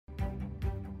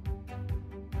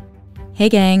Hey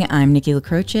gang, I'm Nikki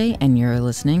LaCroce, and you're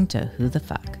listening to Who the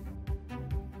Fuck?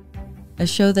 A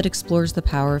show that explores the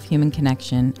power of human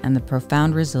connection and the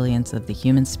profound resilience of the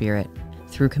human spirit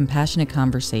through compassionate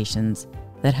conversations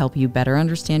that help you better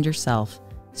understand yourself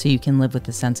so you can live with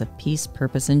the sense of peace,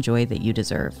 purpose, and joy that you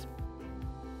deserve.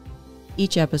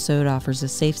 Each episode offers a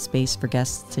safe space for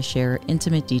guests to share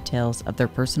intimate details of their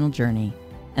personal journey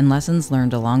and lessons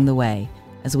learned along the way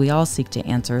as we all seek to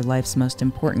answer life's most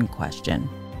important question.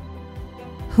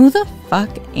 Who the fuck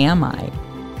am I?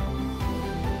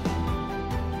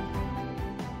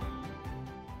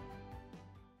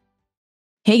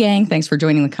 Hey gang, thanks for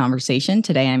joining the conversation.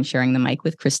 Today I'm sharing the mic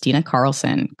with Christina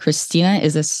Carlson. Christina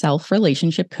is a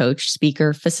self-relationship coach,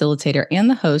 speaker, facilitator, and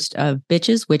the host of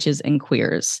Bitches, Witches, and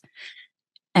Queers.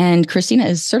 And Christina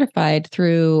is certified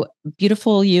through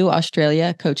Beautiful You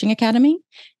Australia Coaching Academy.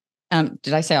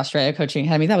 Did I say Australia Coaching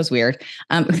Academy? That was weird.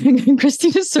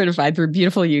 Christina's certified through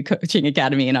Beautiful You Coaching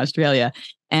Academy in Australia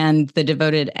and the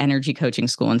Devoted Energy Coaching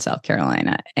School in South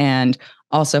Carolina, and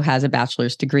also has a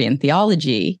bachelor's degree in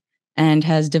theology and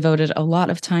has devoted a lot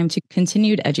of time to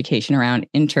continued education around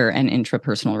inter and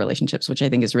intrapersonal relationships, which I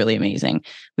think is really amazing.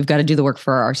 We've got to do the work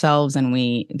for ourselves, and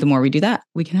the more we do that,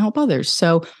 we can help others.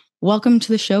 So welcome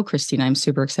to the show, Christina. I'm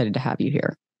super excited to have you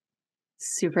here.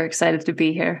 Super excited to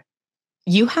be here.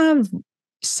 You have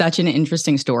such an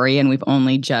interesting story, and we've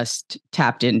only just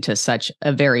tapped into such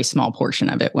a very small portion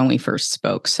of it when we first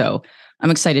spoke. So I'm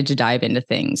excited to dive into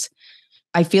things.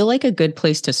 I feel like a good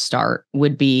place to start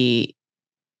would be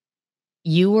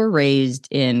you were raised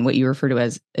in what you refer to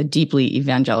as a deeply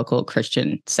evangelical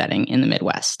Christian setting in the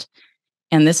Midwest.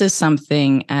 And this is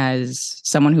something, as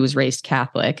someone who was raised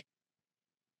Catholic,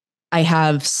 I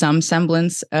have some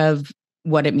semblance of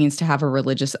what it means to have a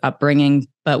religious upbringing,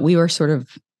 but we were sort of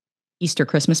Easter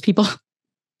Christmas people.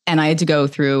 And I had to go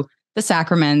through the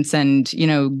sacraments and,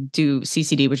 do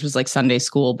CCD, which was like Sunday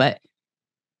school, but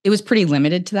it was pretty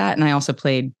limited to that. And I also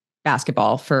played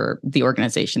basketball for the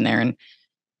organization there. And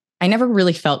I never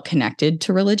really felt connected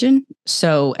to religion.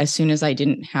 So as soon as I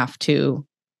didn't have to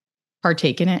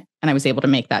partake in it and I was able to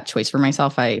make that choice for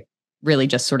myself, I really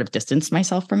just sort of distanced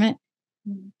myself from it.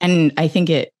 And I think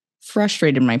it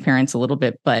frustrated my parents a little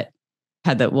bit, but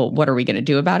had that, well, what are we going to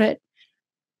do about it?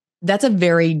 That's a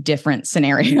very different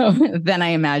scenario than I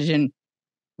imagine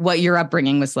what your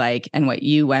upbringing was like and what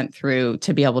you went through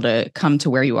to be able to come to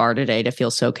where you are today, to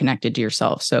feel so connected to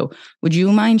yourself. So would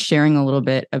you mind sharing a little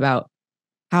bit about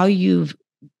how you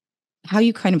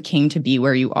kind of came to be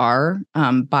where you are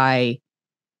by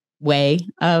way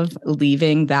of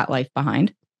leaving that life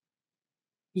behind?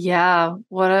 Yeah,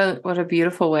 what a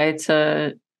beautiful way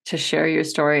to share your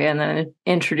story and then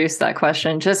introduce that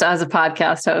question. Just as a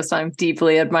podcast host, I'm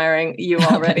deeply admiring you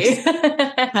already.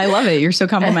 I love it. You're so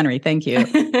complimentary. Thank you.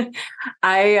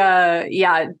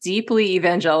 Deeply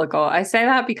evangelical. I say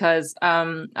that because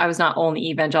I was not only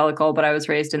evangelical, but I was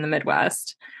raised in the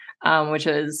Midwest, which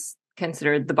is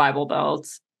considered the Bible Belt.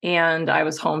 And I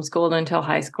was homeschooled until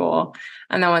high school,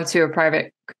 and then went to a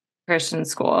private Christian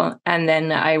school. And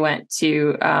then I went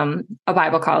to a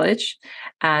Bible college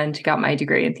and got my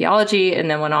degree in theology,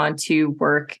 and then went on to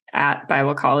work at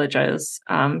Bible colleges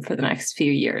for the next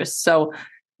few years. So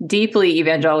deeply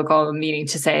evangelical, meaning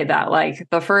to say that like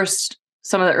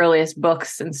some of the earliest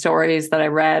books and stories that I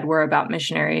read were about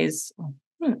missionaries,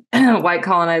 white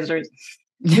colonizers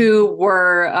who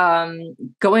were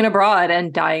going abroad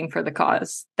and dying for the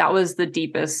cause. That was the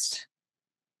deepest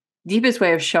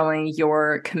way of showing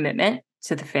your commitment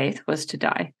to the faith, was to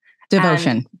die.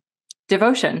 Devotion.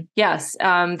 Yes.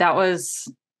 That was,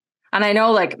 and I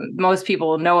know like most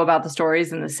people know about the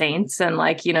stories and the saints, and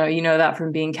like, you know that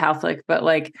from being Catholic, but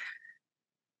like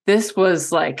this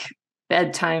was like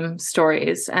bedtime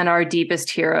stories and our deepest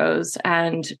heroes.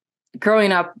 And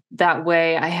growing up that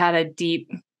way, I had a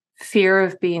deep fear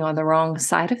of being on the wrong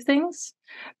side of things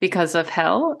because of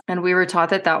hell. And we were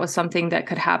taught that that was something that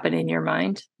could happen in your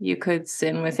mind. You could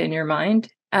sin within your mind.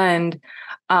 And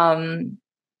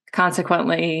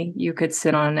consequently, you could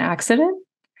sin on an accident.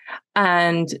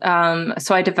 And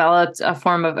so I developed a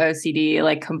form of OCD,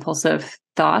 like compulsive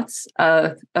thoughts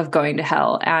of going to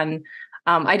hell. And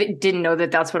I didn't know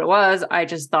that that's what it was. I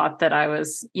just thought that I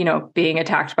was, being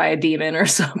attacked by a demon or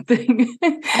something.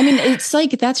 I mean, it's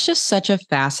like, that's just such a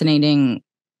fascinating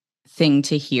thing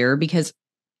to hear because,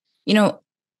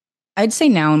 I'd say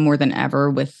now more than ever,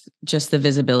 with just the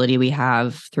visibility we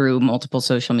have through multiple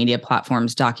social media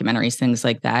platforms, documentaries, things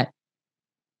like that,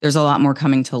 there's a lot more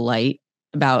coming to light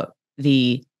about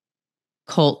the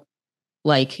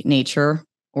cult-like nature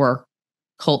or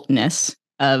cultness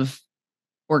of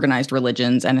organized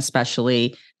religions, and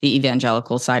especially the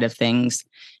evangelical side of things.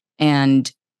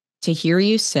 And to hear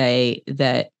you say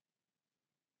that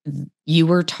you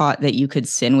were taught that you could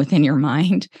sin within your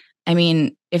mind, I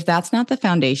mean, if that's not the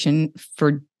foundation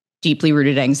for deeply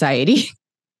rooted anxiety,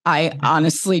 I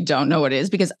honestly don't know what it is,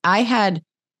 because I had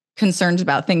concerns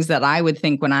about things that I would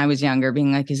think when I was younger,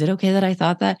 being like, is it okay that I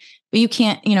thought that? But you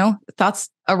can't, thoughts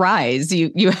arise.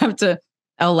 You have to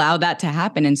allow that to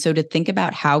happen. And so to think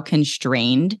about how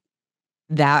constrained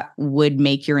that would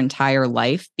make your entire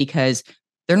life, because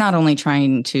they're not only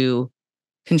trying to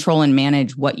control and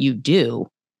manage what you do,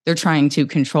 they're trying to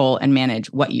control and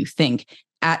manage what you think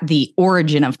at the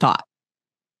origin of thought.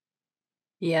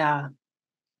 Yeah.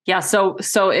 Yeah. So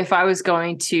if I was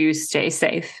going to stay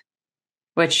safe,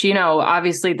 which,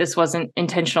 obviously this wasn't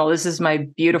intentional, this is my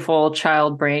beautiful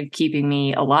child brain keeping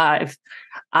me alive,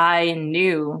 I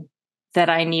knew that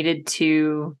I needed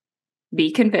to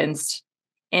be convinced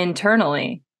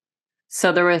internally.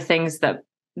 So there were things that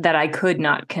I could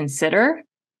not consider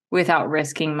without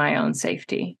risking my own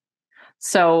safety.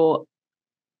 So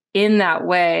in that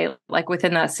way, like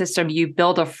within that system, you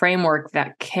build a framework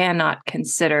that cannot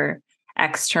consider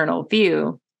external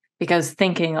view, because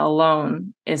thinking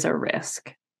alone is a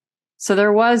risk. So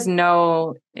there was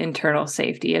no internal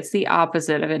safety. It's the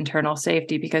opposite of internal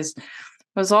safety, because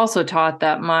I was also taught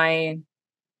that my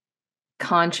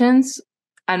conscience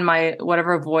and my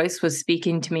whatever voice was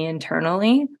speaking to me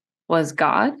internally was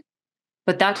God.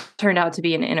 But that turned out to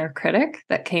be an inner critic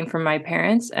that came from my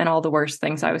parents and all the worst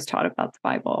things I was taught about the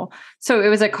Bible. So it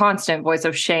was a constant voice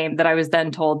of shame that I was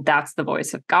then told that's the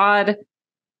voice of God.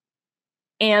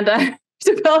 And I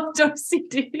developed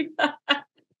OCD.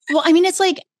 Well, I mean, it's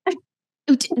like,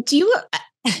 do you,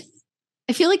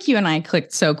 I feel like you and I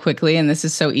clicked so quickly, and this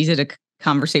is so easy to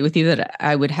conversate with you, that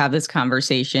I would have this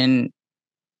conversation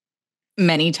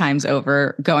many times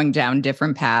over, going down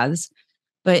different paths.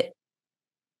 But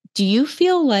do you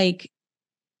feel like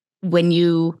when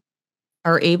you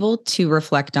are able to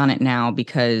reflect on it now,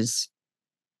 because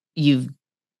you've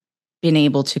been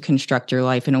able to construct your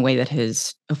life in a way that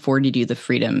has afforded you the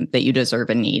freedom that you deserve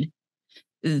and need,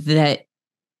 that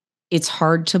it's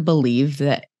hard to believe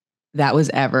that that was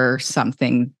ever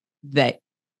something that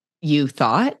you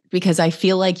thought? Because I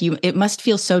feel like it must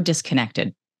feel so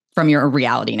disconnected from your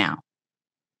reality now.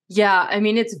 Yeah, I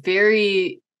mean, it's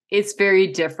very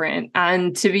different.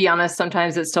 And to be honest,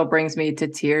 sometimes it still brings me to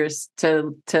tears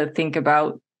to think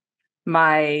about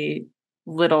my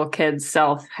little kid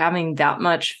self having that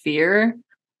much fear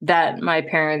that my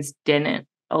parents didn't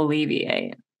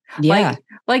alleviate. Yeah.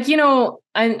 Like,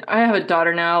 I have a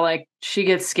daughter now, like she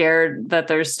gets scared that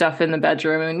there's stuff in the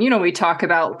bedroom, and, we talk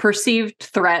about perceived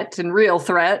threat and real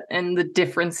threat and the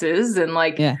differences, and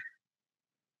like, yeah.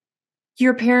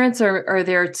 Your parents are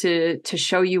there to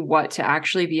show you what to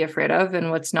actually be afraid of and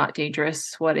what's not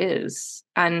dangerous, what is.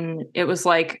 And it was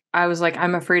like, I was like,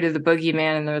 I'm afraid of the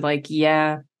boogeyman. And they're like,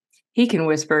 yeah, he can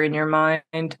whisper in your mind.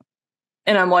 And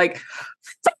I'm like,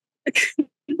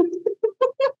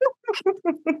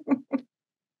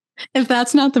 if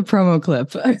that's not the promo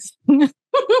clip.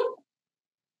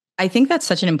 I think that's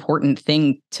such an important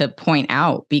thing to point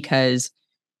out, because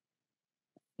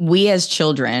we as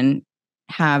children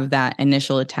have that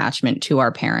initial attachment to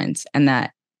our parents and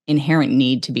that inherent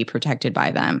need to be protected by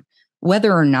them,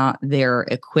 whether or not they're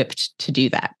equipped to do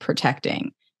that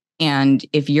protecting. And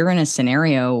if you're in a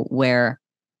scenario where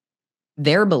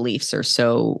their beliefs are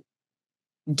so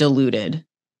diluted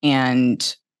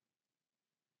and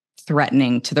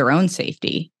threatening to their own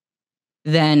safety,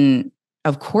 then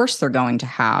of course they're going to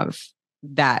have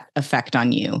that effect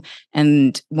on you.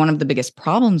 And one of the biggest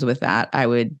problems with that, I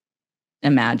would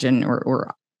imagine,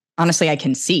 or honestly, I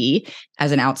can see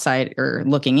as an outsider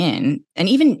looking in, and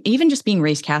even just being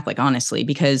raised Catholic, honestly,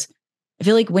 because I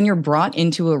feel like when you're brought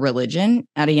into a religion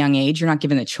at a young age, you're not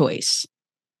given a choice.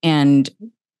 And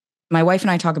my wife and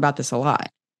I talk about this a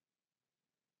lot.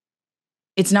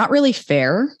 It's not really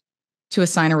fair to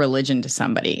assign a religion to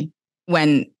somebody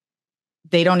when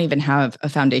they don't even have a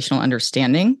foundational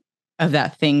understanding of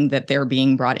that thing that they're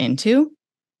being brought into.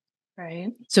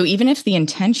 right. So even if the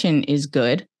intention is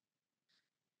good,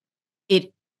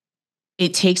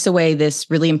 it takes away this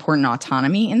really important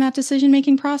autonomy in that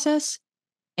decision-making process.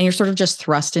 And you're sort of just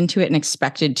thrust into it and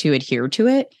expected to adhere to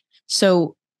it.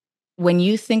 So when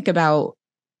you think about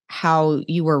how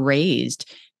you were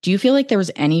raised, do you feel like there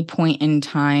was any point in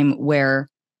time where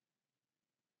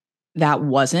that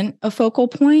wasn't a focal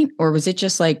point? Or was it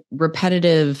just like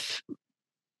repetitive,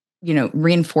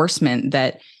 reinforcement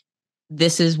that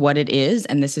this is what it is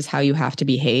and this is how you have to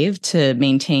behave to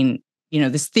maintain,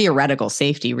 this theoretical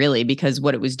safety, really, because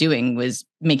what it was doing was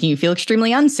making you feel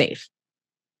extremely unsafe?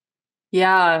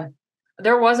 Yeah.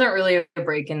 There wasn't really a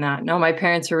break in that. No, my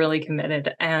parents were really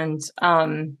committed. And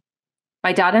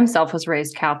my dad himself was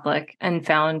raised Catholic and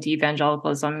found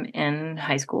evangelicalism in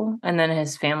high school. And then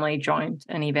his family joined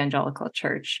an evangelical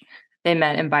church. They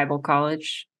met in Bible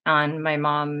college. And my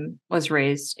mom was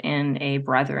raised in a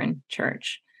Brethren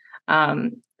church.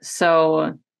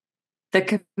 So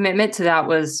the commitment to that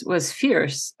was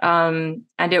fierce. And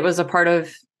it was a part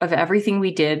of everything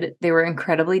we did. They were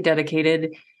incredibly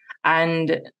dedicated,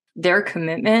 and their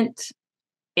commitment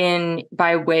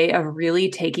by way of really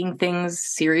taking things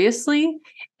seriously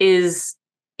is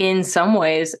in some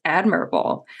ways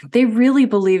admirable. They really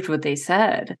believed what they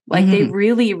said. Like they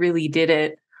really, really did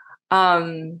it.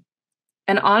 And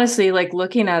honestly, like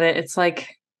looking at it, it's like,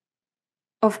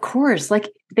 of course,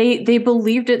 like they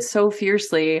believed it so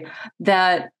fiercely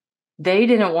that they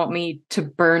didn't want me to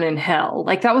burn in hell.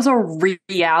 Like that was a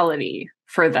reality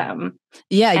for them.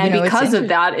 Yeah. And because of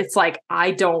that, it's like,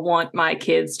 I don't want my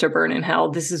kids to burn in hell.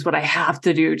 This is what I have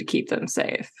to do to keep them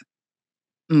safe.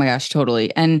 Oh my gosh,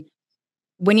 totally. And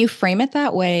when you frame it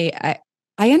that way,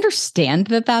 I understand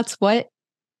that that's what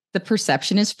the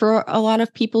perception is for a lot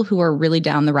of people who are really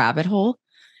down the rabbit hole.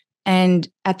 And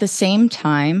at the same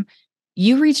time,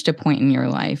 you reached a point in your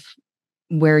life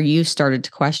where you started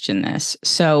to question this.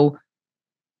 So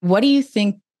what do you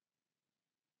think?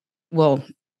 Well,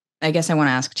 I guess I want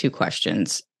to ask two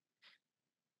questions.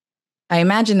 I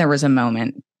imagine there was a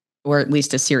moment, or at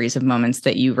least a series of moments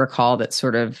that you recall that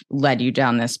sort of led you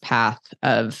down this path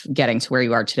of getting to where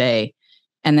you are today.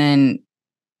 And then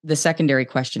the secondary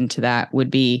question to that would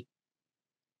be,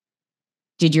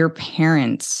 did your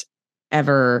parents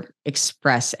ever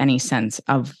express any sense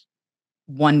of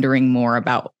wondering more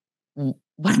about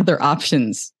what other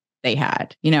options they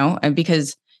had,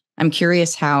 because I'm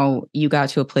curious how you got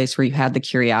to a place where you had the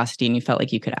curiosity and you felt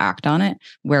like you could act on it,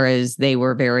 whereas they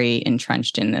were very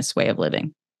entrenched in this way of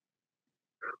living.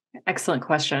 Excellent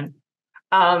question.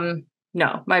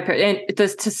 No,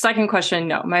 the second question,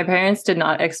 no, my parents did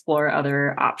not explore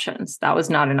other options. That was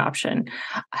not an option.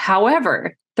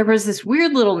 However, there was this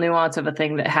weird little nuance of a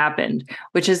thing that happened,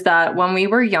 which is that when we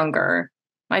were younger,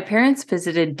 my parents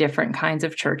visited different kinds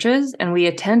of churches, and we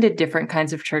attended different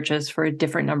kinds of churches for a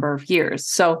different number of years.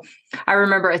 So I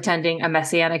remember attending a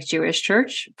Messianic Jewish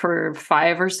church for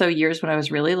 5 or so years when I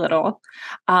was really little.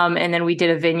 And then we did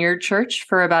a Vineyard church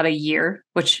for about a year,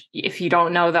 which, if you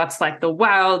don't know, that's like the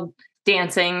wild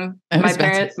dancing.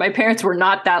 My parents were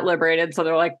not that liberated, so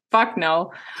they're like, fuck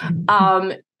no.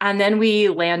 And then we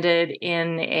landed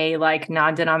in a like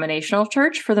non-denominational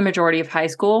church for the majority of high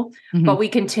school, but we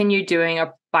continued doing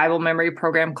a Bible memory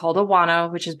program called Awana,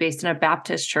 which is based in a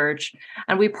Baptist church.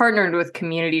 And we partnered with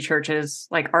community churches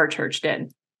like our church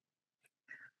did.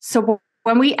 So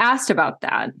when we asked about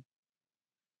that,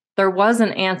 there was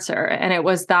an answer, and it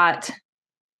was that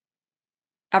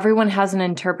everyone has an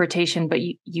interpretation, but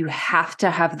you have to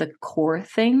have the core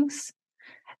things.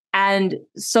 And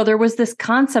so there was this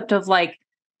concept of like,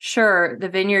 sure, the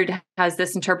Vineyard has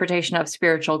this interpretation of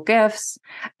spiritual gifts,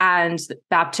 and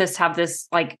Baptists have this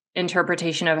like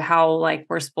interpretation of how like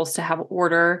we're supposed to have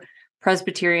order.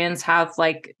 Presbyterians have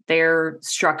like their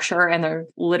structure and their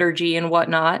liturgy and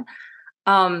whatnot.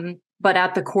 But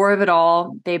at the core of it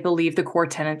all, they believe the core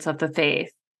tenets of the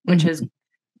faith, which is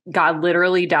God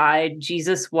literally died.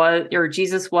 Jesus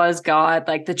was God,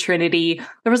 like the Trinity.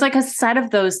 There was like a set of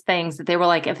those things that they were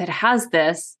like, if it has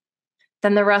this,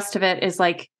 then the rest of it is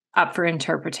like up for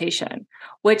interpretation,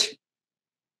 which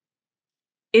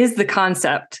is the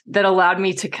concept that allowed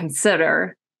me to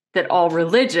consider that all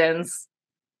religions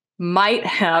might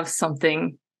have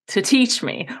something to teach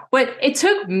me. But it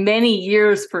took many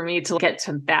years for me to get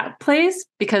to that place,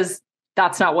 because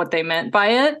that's not what they meant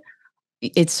by it.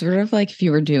 It's sort of like if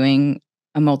you were doing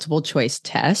a multiple choice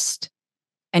test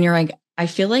and you're like, I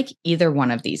feel like either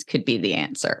one of these could be the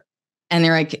answer. And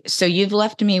they're like, so you've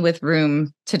left me with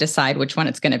room to decide which one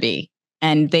it's going to be.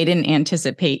 And they didn't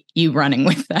anticipate you running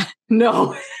with that.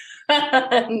 No,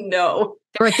 no.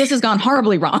 They're like, this has gone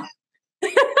horribly wrong.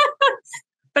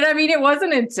 But I mean, it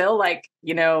wasn't until like,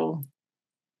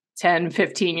 10,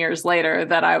 15 years later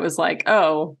that I was like,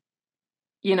 oh,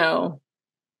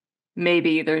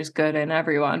 maybe there's good in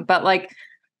everyone. But like,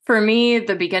 for me,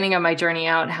 the beginning of my journey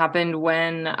out happened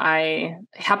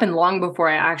long before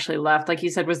I actually left. Like you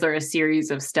said, was there a series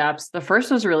of steps? The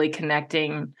first was really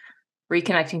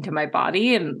reconnecting to my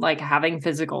body and like having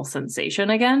physical sensation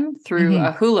again through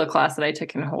a hula class that I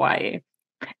took in Hawaii.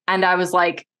 And I was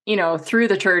like, through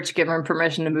the church, given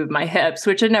permission to move my hips,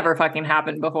 which had never fucking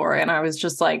happened before. And I was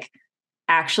just like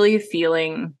actually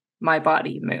feeling my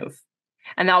body move.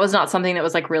 And that was not something that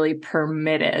was like really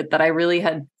permitted, that I really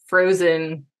had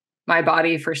frozen my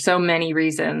body for so many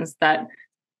reasons that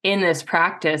in this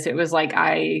practice, it was like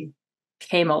I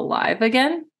came alive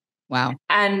again. Wow.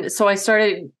 And so I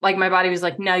started, like, my body was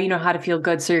like, now you know how to feel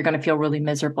good, so you're going to feel really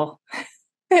miserable.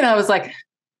 And I was like,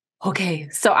 okay.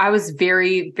 So I was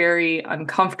very, very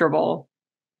uncomfortable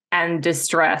and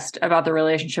distressed about the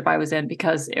relationship I was in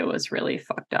because it was really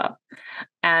fucked up.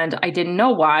 And I didn't know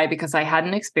why, because I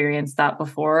hadn't experienced that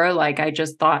before. Like, I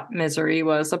just thought misery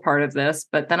was a part of this.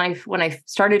 But then when I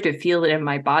started to feel it in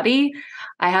my body,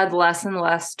 I had less and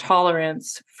less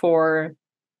tolerance for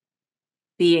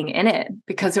being in it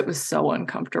because it was so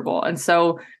uncomfortable. And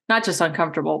so not just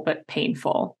uncomfortable, but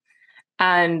painful.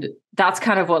 And that's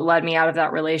kind of what led me out of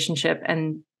that relationship.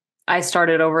 And I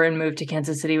started over and moved to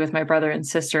Kansas City with my brother and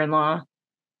sister-in-law,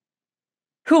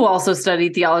 who also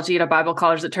studied theology at a Bible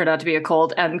college that turned out to be a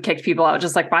cult and kicked people out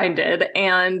just like mine did.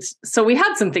 And so we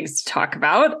had some things to talk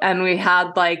about, and we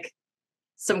had like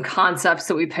some concepts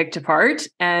that we picked apart,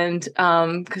 and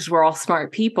because we're all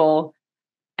smart people.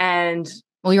 And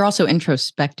well, you're also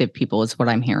introspective people is what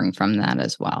I'm hearing from that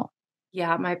as well.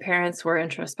 Yeah, my parents were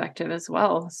introspective as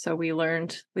well. So we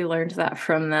learned that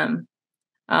from them.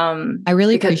 I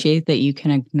really appreciate that you can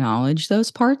acknowledge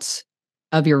those parts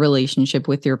of your relationship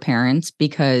with your parents,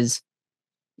 because,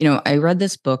 I read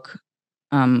this book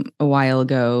a while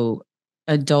ago,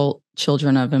 Adult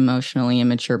Children of Emotionally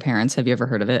Immature Parents. Have you ever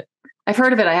heard of it? I've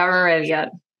heard of it. I haven't read it yet.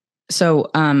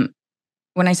 So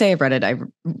when I say I've read it,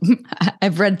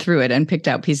 I've read through it and picked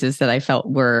out pieces that I felt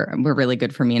were really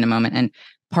good for me in a moment. And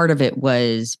part of it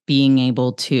was being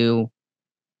able to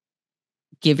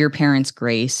give your parents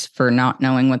grace for not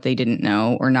knowing what they didn't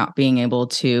know, or not being able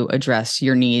to address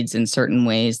your needs in certain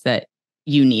ways that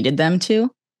you needed them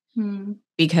to.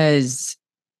 Because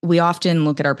we often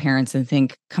look at our parents and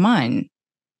think, come on,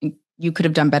 you could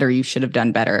have done better. You should have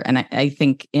done better. And I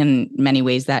think in many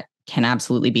ways that can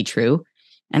absolutely be true.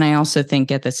 And I also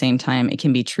think at the same time, it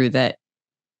can be true that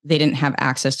they didn't have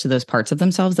access to those parts of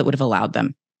themselves that would have allowed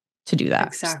them to do that.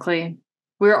 Exactly.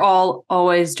 We're all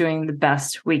always doing the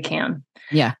best we can.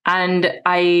 Yeah. And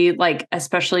I, like,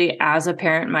 especially as a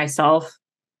parent myself,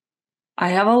 I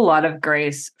have a lot of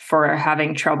grace for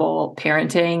having trouble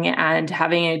parenting and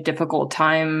having a difficult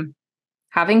time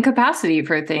having capacity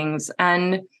for things.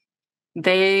 And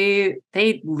they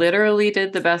literally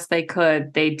did the best they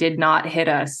could. They did not hit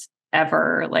us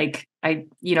ever. Like, I,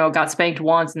 got spanked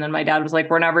once, and then my dad was like,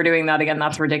 we're never doing that again.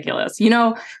 That's ridiculous.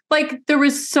 Like, there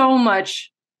was so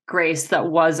much grace that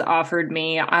was offered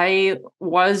me. I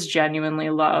was genuinely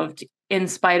loved in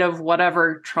spite of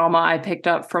whatever trauma I picked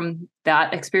up from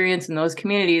that experience in those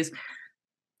communities.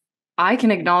 I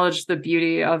can acknowledge the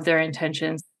beauty of their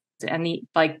intentions and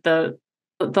the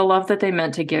love that they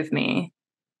meant to give me.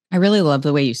 I really love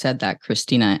the way you said that,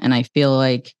 Christina. And I feel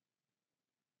like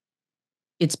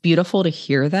it's beautiful to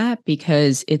hear that,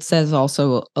 because it says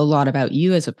also a lot about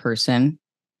you as a person.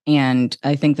 And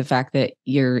I think the fact that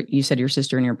you said your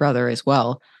sister and your brother as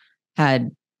well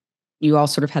you all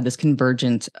sort of had this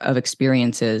convergence of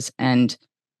experiences, and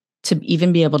to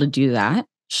even be able to do that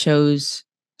shows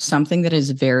something that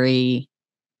is very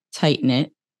tight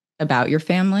knit about your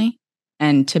family.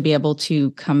 And to be able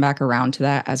to come back around to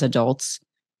that as adults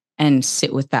and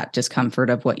sit with that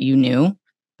discomfort of what you knew,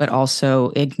 but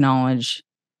also acknowledge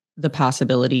the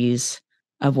possibilities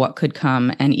of what could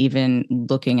come, and even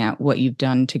looking at what you've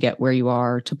done to get where you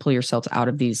are, to pull yourselves out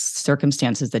of these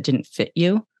circumstances that didn't fit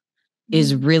you,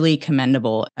 is really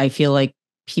commendable. I feel like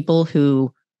people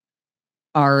who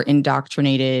are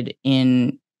indoctrinated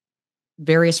in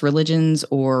various religions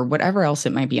or whatever else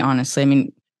it might be, honestly, I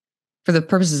mean, for the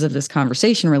purposes of this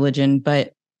conversation, religion,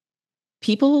 but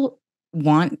people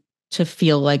want to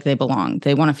feel like they belong.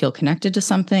 They want to feel connected to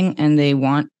something, and they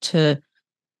want to,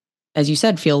 as you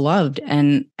said, feel loved.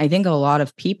 And I think a lot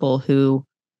of people who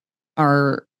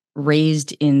are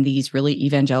raised in these really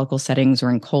evangelical settings or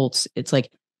in cults, it's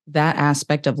like that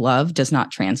aspect of love does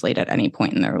not translate at any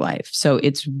point in their life. So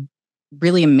it's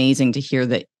really amazing to hear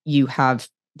that you have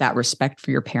that respect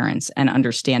for your parents and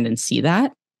understand and see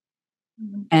that.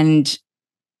 And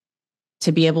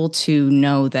to be able to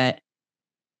know that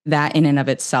in and of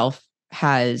itself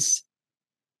has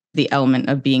the element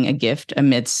of being a gift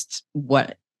amidst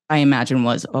what I imagine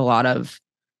was a lot of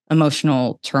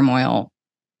emotional turmoil.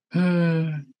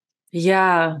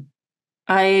 Yeah.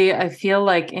 I feel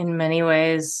like in many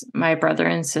ways, my brother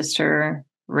and sister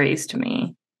raised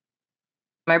me.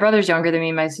 My brother's younger than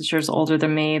me. My sister's older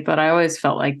than me, but I always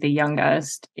felt like the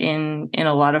youngest in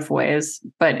a lot of ways.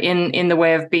 But in the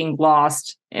way of being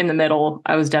lost in the middle,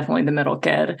 I was definitely the middle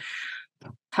kid.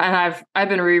 And I've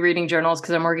been rereading journals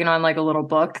because I'm working on like a little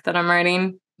book that I'm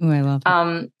writing. Oh, I love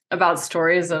it. about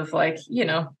stories of like,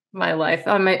 my life.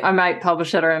 I might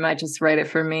publish it, or I might just write it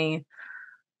for me.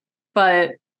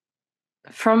 But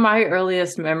from my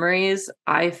earliest memories,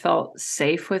 I felt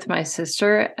safe with my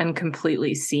sister and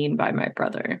completely seen by my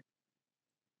brother.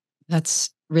 That's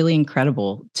really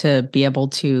incredible to be able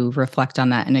to reflect on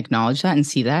that and acknowledge that and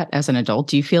see that as an adult.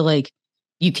 Do you feel like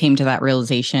you came to that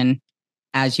realization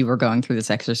as you were going through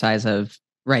this exercise of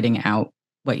writing out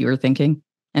what you were thinking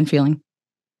and feeling?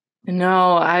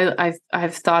 No,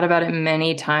 I've thought about it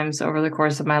many times over the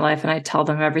course of my life, and I tell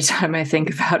them every time I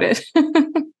think about it.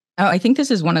 Oh, I think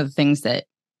this is one of the things that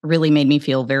really made me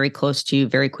feel very close to you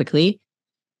very quickly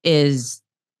is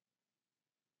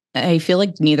I feel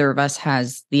like neither of us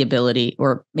has the ability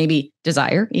or maybe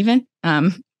desire even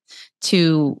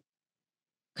to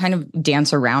kind of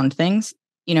dance around things.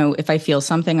 If I feel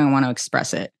something, I want to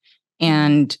express it.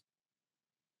 And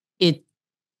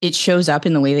it shows up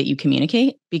in the way that you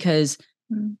communicate, because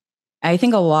I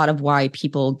think a lot of why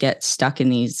people get stuck in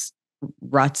these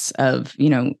ruts of,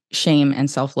 shame and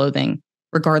self-loathing,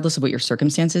 regardless of what your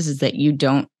circumstances, is that you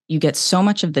get so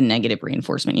much of the negative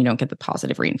reinforcement. You don't get the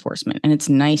positive reinforcement. And it's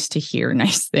nice to hear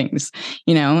nice things,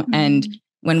 and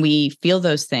when we feel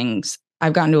those things,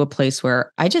 I've gotten to a place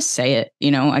where I just say it,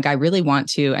 like I really want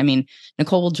to. I mean,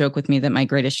 Nicole will joke with me that my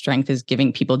greatest strength is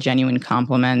giving people genuine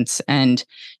compliments and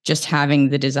just having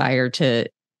the desire to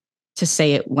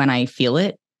say it when I feel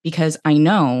it, because I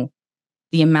know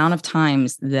the amount of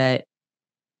times that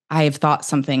I have thought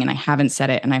something and I haven't said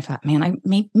it, and I thought, man,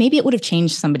 maybe it would have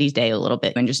changed somebody's day a little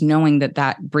bit. And just knowing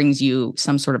that brings you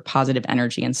some sort of positive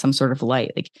energy and some sort of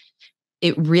light, like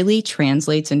it really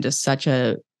translates into such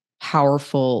a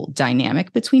powerful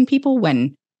dynamic between people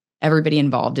when everybody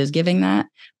involved is giving that.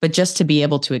 But just to be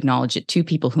able to acknowledge it to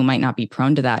people who might not be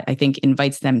prone to that, I think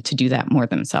invites them to do that more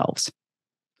themselves.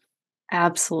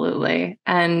 Absolutely.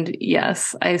 And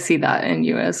yes, I see that in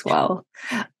you as well.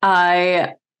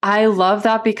 I love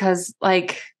that because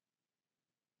like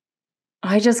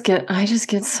I just get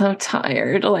so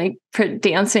tired like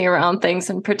dancing around things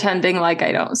and pretending like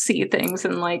I don't see things,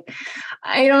 and like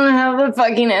I don't have the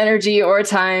fucking energy or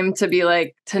time to be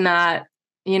like to not,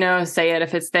 say it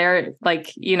if it's there.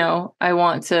 Like, I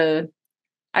want to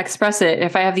express it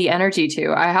if I have the energy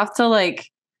to. I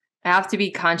have to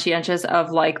be conscientious of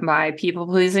like my people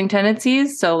pleasing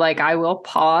tendencies. So like I will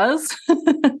pause.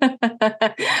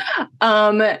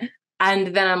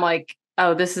 And then I'm like,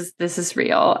 oh, this is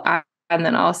real. And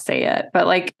then I'll say it. But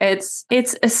like it's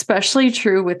especially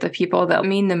true with the people that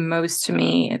mean the most to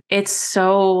me. It's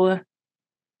so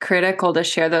critical to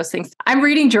share those things. I'm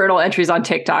reading journal entries on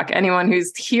TikTok. Anyone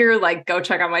who's here, like go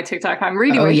check out my TikTok. I'm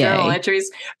reading my journal entries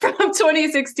from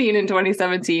 2016 and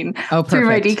 2017 through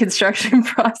my deconstruction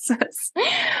process.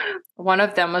 One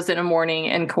of them was in a morning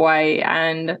in Kauai,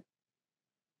 and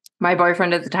my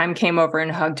boyfriend at the time came over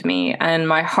and hugged me, and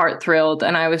my heart thrilled,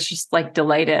 and I was just like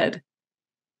delighted.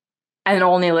 And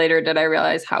only later did I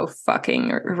realize how fucking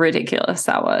ridiculous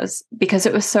that was, because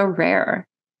it was so rare.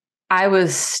 I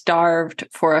was starved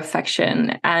for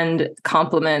affection and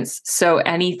compliments. So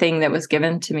anything that was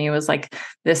given to me was like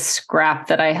this scrap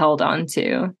that I held on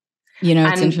to.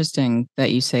 It's interesting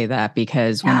that you say that,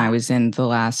 because when I was in the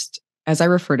last, as I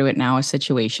refer to it now, a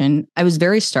situation, I was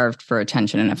very starved for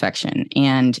attention and affection.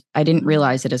 And I didn't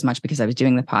realize it as much because I was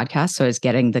doing the podcast. So I was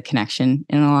getting the connection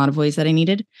in a lot of ways that I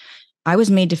needed. I was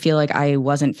made to feel like I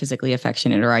wasn't physically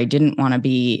affectionate, or I didn't want to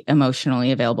be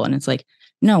emotionally available. And it's like,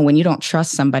 no, when you don't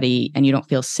trust somebody and you don't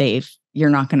feel safe, you're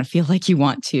not going to feel like you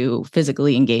want to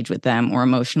physically engage with them or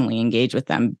emotionally engage with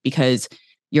them, because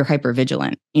you're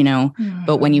hypervigilant,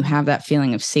 But when you have that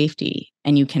feeling of safety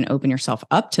and you can open yourself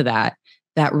up to that,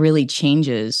 that really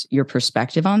changes your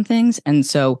perspective on things. And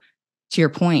so to your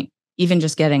point, even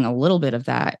just getting a little bit of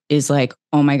that is like,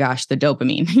 oh my gosh, the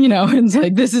dopamine, it's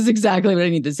like, this is exactly what I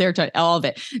need. The serotonin, all of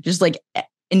it, just like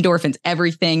endorphins,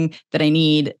 everything that I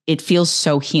need. It feels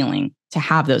so healing to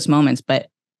have those moments, but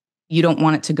you don't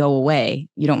want it to go away.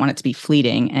 You don't want it to be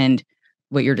fleeting. And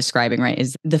what you're describing, right,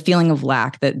 is the feeling of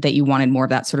lack that you wanted more of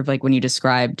that, sort of like when you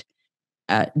described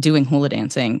doing hula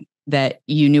dancing, that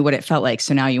you knew what it felt like.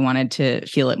 So now you wanted to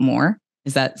feel it more.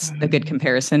 Is that a good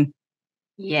comparison?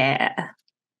 Yeah.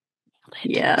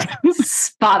 Yeah.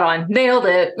 Spot on. Nailed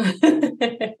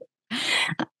it.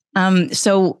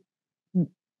 So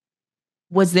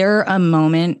was there a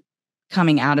moment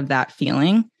coming out of that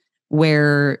feeling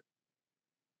where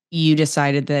you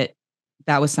decided that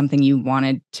that was something you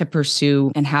wanted to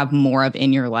pursue and have more of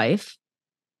in your life?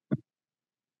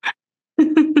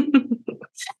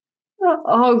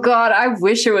 Oh God, I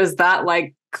wish it was that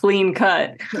like clean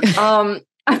cut.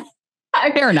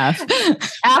 Fair enough.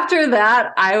 After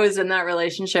that, I was in that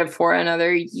relationship for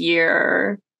another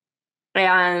year.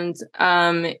 And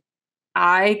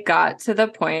I got to the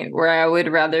point where I would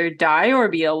rather die or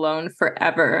be alone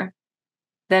forever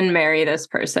than marry this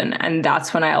person. And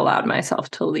that's when I allowed myself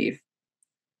to leave.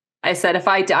 I said, if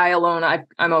I die alone,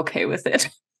 I'm okay with it.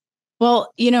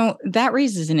 Well, that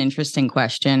raises an interesting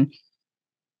question.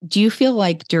 Do you feel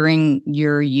like during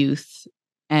your youth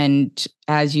and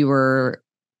as you were,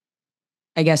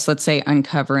 I guess, let's say,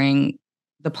 uncovering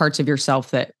the parts of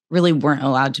yourself that really weren't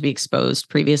allowed to be exposed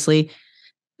previously,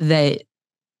 that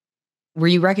were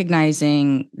you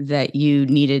recognizing that you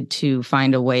needed to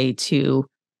find a way to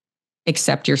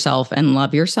accept yourself and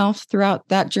love yourself throughout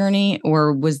that journey?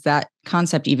 Or was that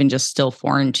concept even just still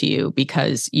foreign to you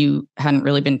because you hadn't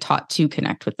really been taught to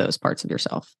connect with those parts of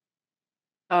yourself?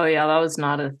 Oh, yeah, that was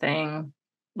not a thing.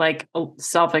 Like,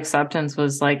 self-acceptance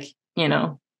was like,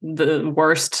 the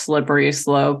worst slippery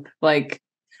slope. Like,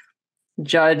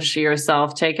 judge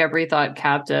yourself, take every thought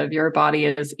captive. Your body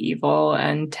is evil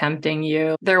and tempting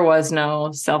you. There was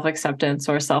no self-acceptance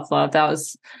or self-love.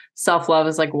 Self-love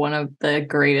is like one of the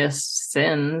greatest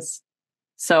sins.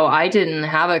 So I didn't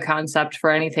have a concept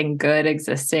for anything good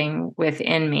existing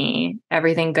within me.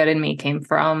 Everything good in me came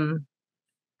from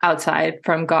outside,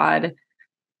 from God.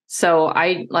 So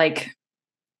I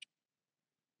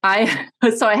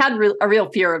had a real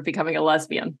fear of becoming a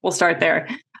lesbian. We'll start there.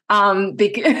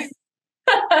 Because,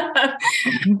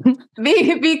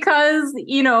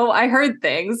 I heard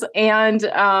things, and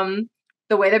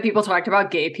the way that people talked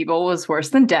about gay people was worse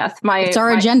than death. It's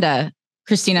our agenda,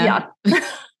 Christina. Yeah.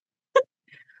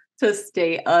 To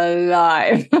stay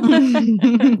alive.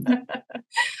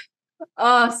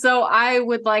 So I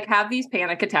would have these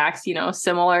panic attacks,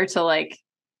 similar to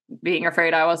being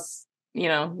afraid I was,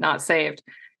 not saved.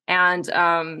 And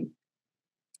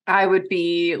I would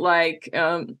be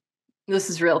this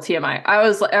is real TMI.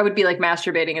 I would be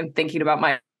masturbating and thinking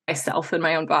about myself and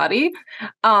my own body.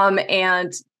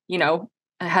 And,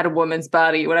 I had a woman's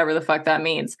body, whatever the fuck that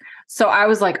means. So I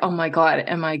was like, oh my God,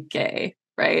 am I gay?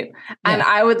 Right. Yeah. And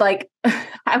I would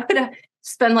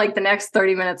spend the next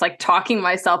 30 minutes talking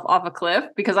myself off a cliff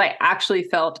because I actually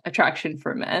felt attraction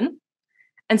for men.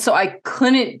 And so I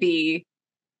couldn't be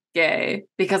gay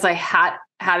because I had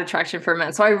attraction for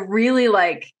men. So I really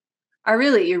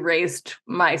erased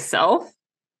myself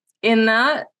in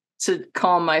that to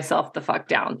calm myself the fuck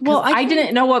down. Well, I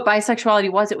didn't know what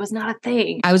bisexuality was. It was not a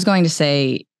thing. I was going to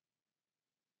say,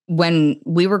 when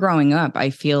we were growing up, I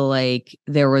feel like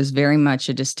there was very much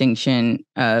a distinction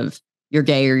of you're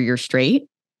gay or you're straight.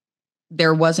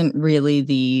 There wasn't really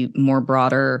the more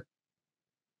broader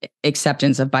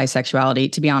acceptance of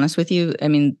bisexuality, to be honest with you. I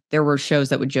mean, there were shows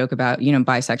that would joke about,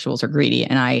 bisexuals are greedy.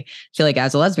 And I feel like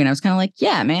as a lesbian, I was kind of like,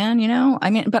 yeah, man,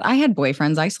 but I had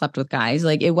boyfriends. I slept with guys.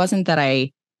 It wasn't that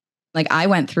I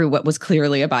went through what was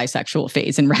clearly a bisexual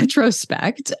phase in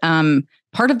retrospect.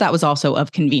 Part of that was also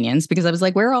of convenience because I was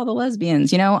like, where are all the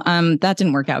lesbians? That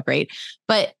didn't work out great.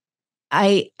 But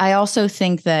I also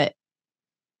think that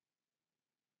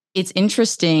it's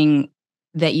interesting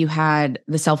that you had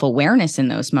the self-awareness in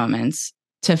those moments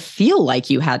to feel like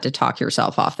you had to talk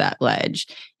yourself off that ledge.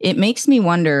 It makes me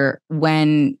wonder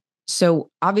so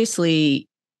obviously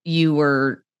you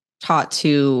were taught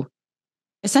to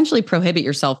essentially prohibit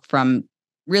yourself from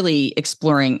really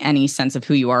exploring any sense of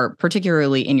who you are,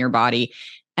 particularly in your body.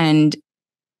 And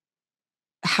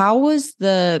how was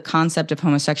the concept of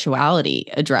homosexuality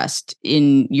addressed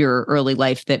in your early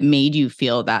life that made you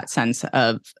feel that sense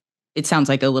of, it sounds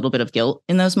like a little bit of guilt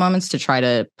in those moments to try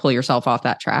to pull yourself off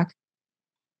that track?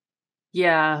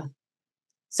 Yeah.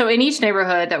 So in each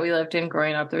neighborhood that we lived in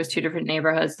growing up, there was 2 different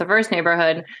neighborhoods. The first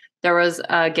neighborhood, there was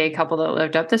a gay couple that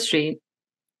lived up the street,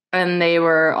 and they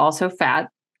were also fat.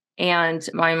 And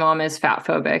my mom is fat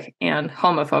phobic and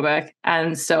homophobic.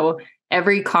 And so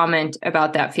every comment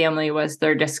about that family was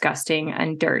they're disgusting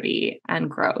and dirty and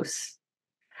gross.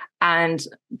 And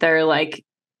they're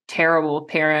terrible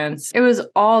parents. It was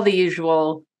all the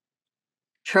usual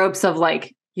tropes of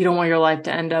you don't want your life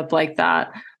to end up like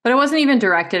that. But it wasn't even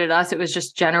directed at us. It was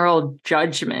just general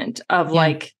judgment of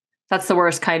that's the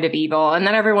worst kind of evil. And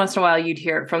then every once in a while you'd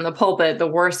hear it from the pulpit, the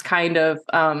worst kind of,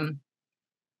 I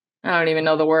don't even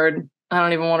know the word. I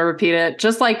don't even want to repeat it.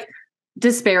 Just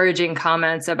disparaging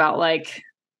comments about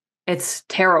it's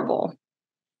terrible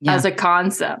as a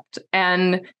concept.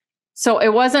 And so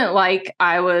it wasn't like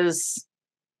I was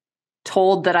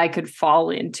told that I could fall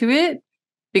into it,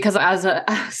 because as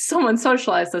someone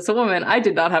socialized as a woman, I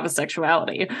did not have a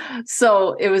sexuality.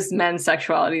 So it was men's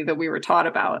sexuality that we were taught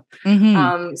about.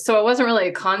 Mm-hmm. So it wasn't really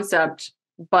a concept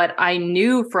But I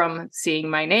knew from seeing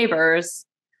my neighbors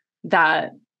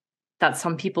that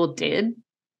some people did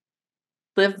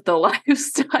live the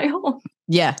lifestyle.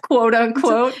 Yeah. Quote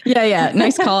unquote. Yeah.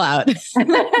 Nice call out.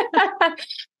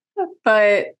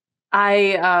 But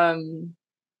I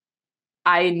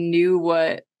knew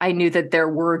that there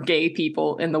were gay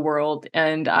people in the world,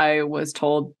 and I was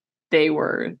told they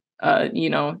were,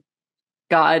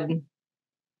 God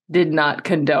did not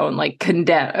condone,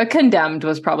 condemned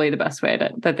was probably the best way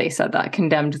that they said that,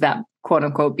 condemned that quote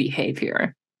unquote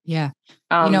behavior. Yeah.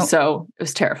 So it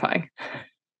was terrifying.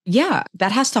 Yeah.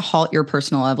 That has to halt your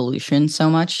personal evolution so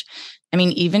much. I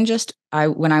mean, even just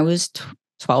when I was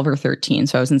 12 or 13,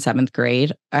 so I was in 7th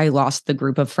grade, I lost the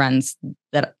group of friends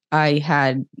that I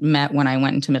had met when I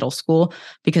went into middle school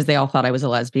because they all thought I was a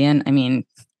lesbian. I mean,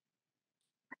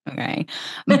 okay.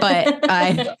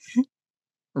 But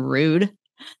rude.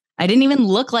 I didn't even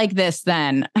look like this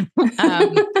then.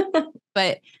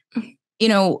 But,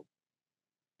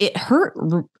 it hurt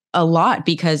a lot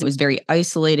because it was very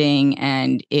isolating,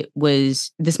 and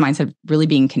this mindset really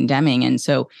being condemning. And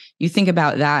so you think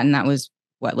about that, and that was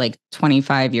like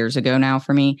 25 years ago now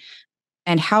for me,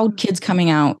 and how kids coming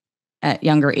out at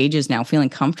younger ages now feeling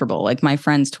comfortable. Like my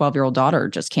friend's 12-year-old daughter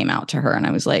just came out to her, and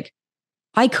I was like,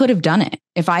 I could have done it.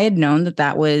 If I had known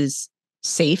that was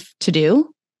safe to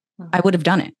do, I would have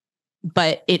done it.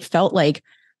 But it felt like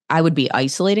I would be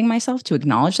isolating myself to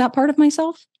acknowledge that part of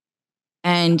myself.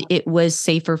 And it was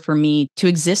safer for me to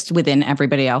exist within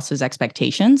everybody else's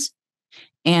expectations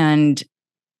and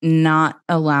not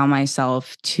allow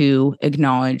myself to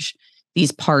acknowledge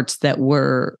these parts that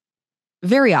were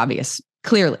very obvious,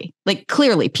 clearly.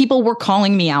 People were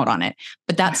calling me out on it,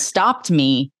 but that stopped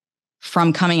me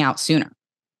from coming out sooner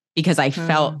because I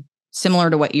felt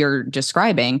similar to what you're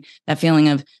describing, that feeling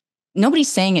of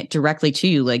nobody's saying it directly to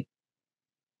you, like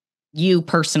you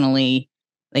personally,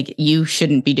 like you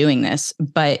shouldn't be doing this,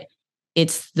 but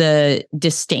it's the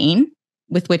disdain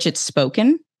with which it's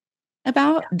spoken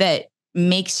about that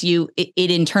makes you, it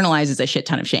internalizes a shit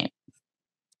ton of shame.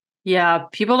 Yeah,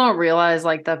 people don't realize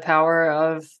like the power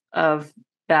of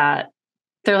that.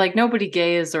 They're like, nobody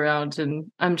gay is around, and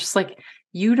I'm just like,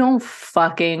 you don't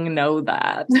fucking know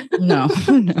that. No.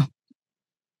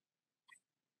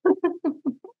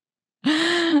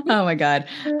 Oh my God.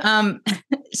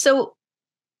 So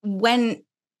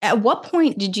at what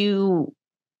point did you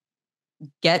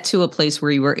get to a place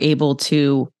where you were able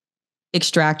to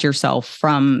extract yourself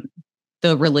from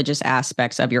the religious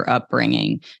aspects of your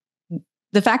upbringing?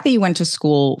 The fact that you went to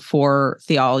school for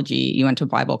theology, you went to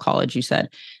Bible college, you said,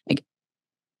 like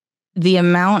the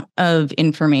amount of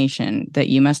information that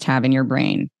you must have in your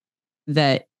brain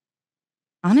that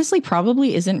honestly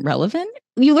probably isn't relevant.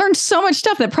 You learned so much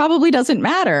stuff that probably doesn't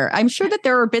matter. I'm sure that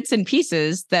there are bits and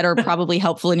pieces that are probably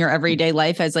helpful in your everyday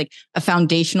life as like a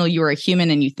foundational, you're a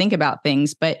human and you think about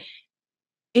things, but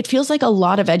it feels like a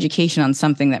lot of education on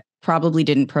something that probably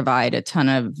didn't provide a ton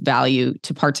of value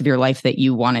to parts of your life that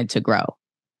you wanted to grow.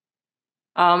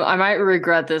 I might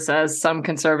regret this, as some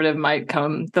conservative might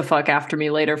come the fuck after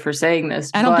me later for saying this.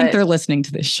 I don't think they're listening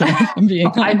to this show.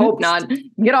 I hope not.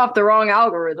 Get off the wrong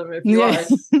algorithm if you are.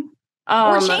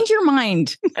 Or change your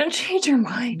mind. And change your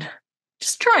mind.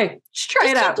 Just try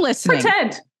it out. Keep listening.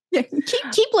 Pretend. Yeah,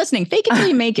 keep listening. Fake it till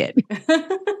you make it.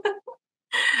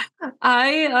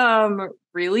 I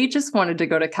really just wanted to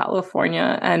go to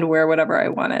California and wear whatever I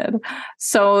wanted.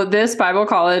 So this Bible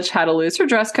college had a looser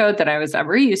dress code than I was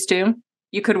ever used to.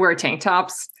 You could wear tank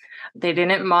tops. They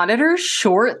didn't monitor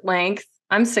short length.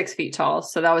 I'm 6 feet tall,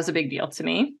 so that was a big deal to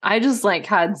me. I just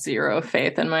had zero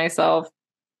faith in myself.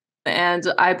 And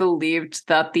I believed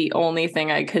that the only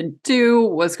thing I could do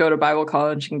was go to Bible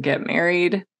college and get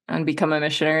married and become a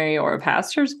missionary or a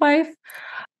pastor's wife.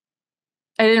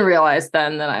 I didn't realize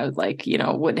then that I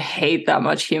would hate that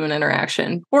much human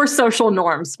interaction or social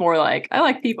norms, more like I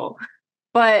like people.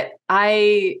 But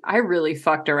I really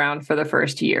fucked around for the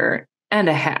first year and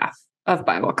a half of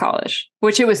Bible college,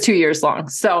 which it was 2 years long.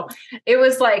 So it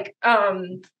was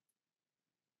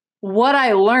what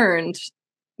I learned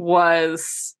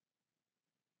was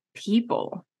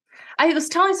people. I was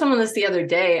telling someone this the other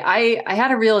day. I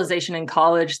had a realization in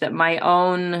college that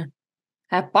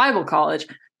at Bible college,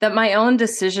 that my own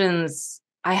decisions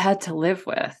I had to live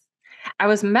with. I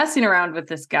was messing around with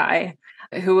this guy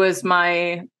who was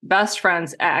my best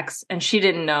friend's ex, and she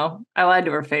didn't know. I lied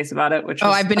to her face about it, which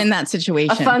was I've been in that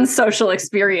situation. A fun social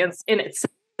experience in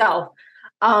itself.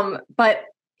 But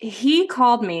he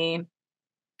called me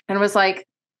and was like,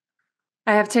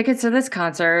 I have tickets to this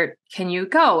concert. Can you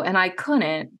go? And I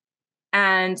couldn't.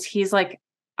 And he's like,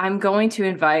 I'm going to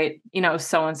invite,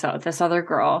 so-and-so, this other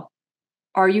girl.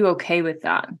 are you okay with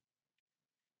that?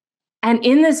 And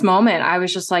in this moment, I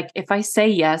was just like, if I say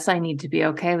yes, I need to be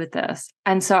okay with this.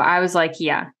 And so I was like,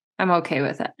 yeah, I'm okay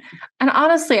with it. And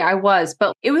honestly, I was,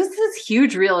 but it was this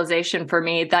huge realization for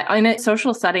me that in a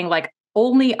social setting, like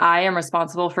only I am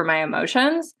responsible for my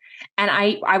emotions. And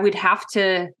I would have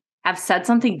to have said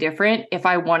something different if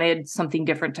I wanted something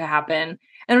different to happen.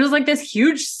 And it was like this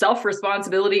huge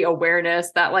self-responsibility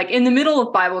awareness that like in the middle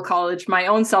of Bible college, my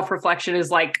own self-reflection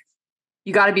is like,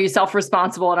 you got to be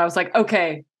self-responsible. And I was like,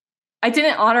 okay, I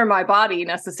didn't honor my body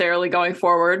necessarily going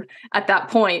forward at that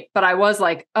point, but I was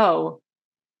like, oh,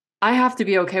 I have to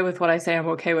be okay with what I say I'm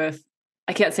okay with.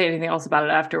 I can't say anything else about it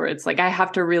afterwards. Like I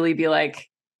have to really be like,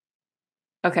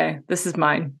 okay, this is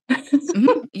mine.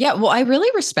 Mm-hmm. Yeah. Well, I really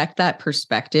respect that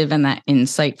perspective and that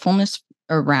insightfulness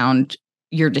around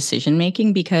your decision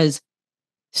making, because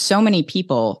so many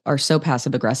people are so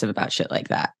passive aggressive about shit like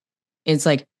that. It's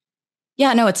like,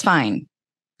 yeah, no, it's fine.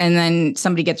 And then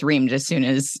somebody gets reamed as soon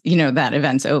as, that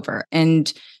event's over.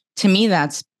 And to me,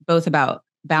 that's both about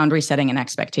boundary setting and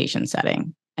expectation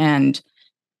setting. And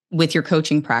with your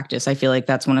coaching practice, I feel like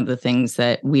that's one of the things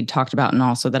that we'd talked about, and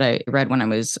also that I read when I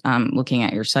was looking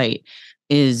at your site,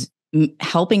 is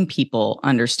helping people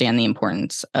understand the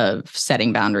importance of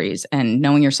setting boundaries and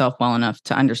knowing yourself well enough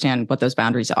to understand what those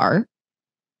boundaries are.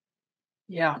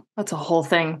 Yeah, that's a whole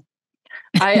thing.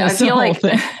 I feel like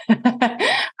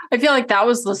I feel like that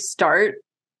was the start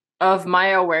of my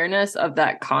awareness of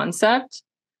that concept.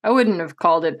 I wouldn't have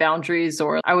called it boundaries,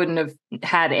 or I wouldn't have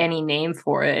had any name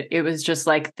for it. It was just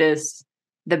like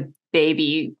the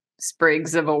baby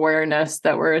sprigs of awareness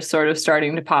that were sort of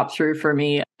starting to pop through for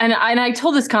me. And I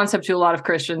told this concept to a lot of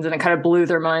Christians, and it kind of blew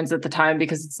their minds at the time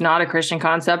because it's not a Christian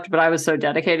concept, but I was so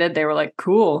dedicated. They were like,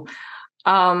 cool.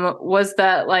 Was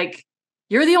that like,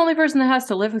 you're the only person that has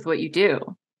to live with what you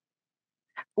do.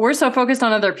 We're so focused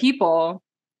on other people,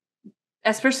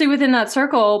 especially within that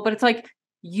circle, but it's like,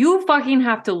 you fucking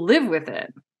have to live with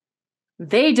it.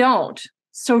 They don't.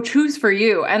 So choose for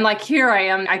you. And like, here I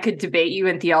am, I could debate you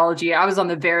in theology. I was on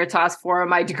the Veritas forum,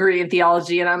 my degree in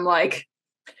theology, and I'm like,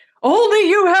 only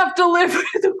you have to live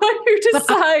with what you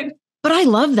decide. But I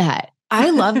love that. I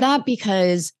love that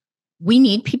because we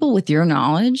need people with your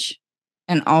knowledge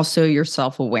and also your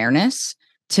self-awareness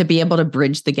to be able to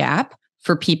bridge the gap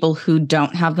for people who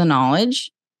don't have the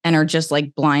knowledge and are just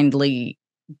like blindly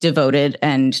devoted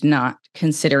and not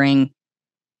considering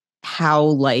how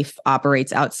life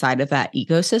operates outside of that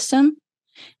ecosystem.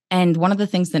 And one of the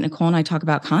things that Nicole and I talk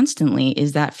about constantly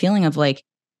is that feeling of like,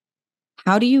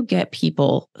 how do you get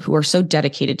people who are so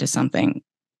dedicated to something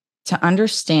to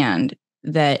understand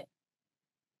that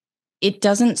it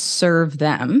doesn't serve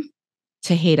them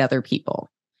to hate other people,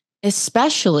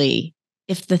 especially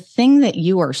if the thing that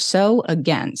you are so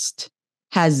against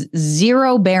has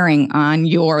zero bearing on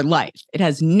your life. It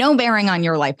has no bearing on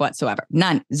your life whatsoever.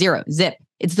 None, zero, zip.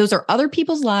 Those are other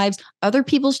people's lives, other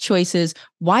people's choices.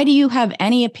 Why do you have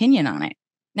any opinion on it?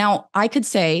 Now, I could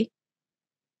say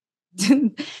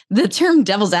the term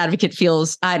devil's advocate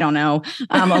feels, I don't know,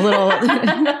 a little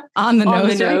on the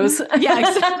nose. Right? Yeah,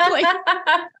 exactly.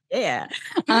 Yeah.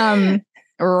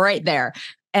 Right there.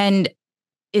 And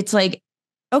it's like,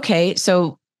 okay,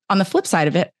 so on the flip side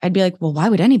of it, I'd be like, well, why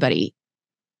would anybody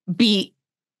be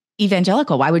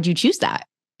evangelical? Why would you choose that?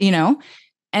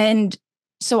 And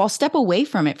so I'll step away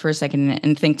from it for a second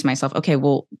and think to myself, okay,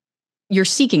 well, you're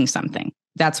seeking something.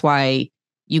 That's why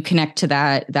you connect to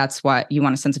that. That's what you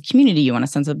want, a sense of community. You want a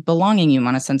sense of belonging. You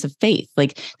want a sense of faith.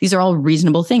 Like these are all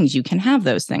reasonable things. You can have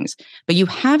those things, but you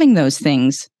having those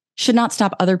things should not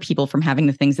stop other people from having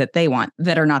the things that they want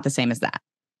that are not the same as that.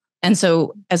 And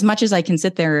so as much as I can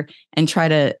sit there and try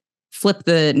to flip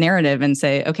the narrative and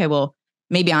say, okay, well,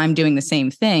 maybe I'm doing the same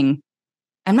thing,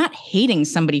 I'm not hating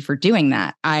somebody for doing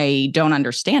that. I don't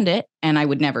understand it and I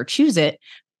would never choose it,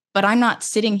 but I'm not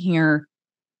sitting here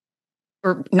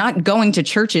or not going to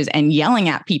churches and yelling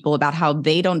at people about how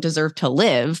they don't deserve to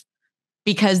live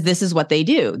because this is what they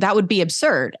do. That would be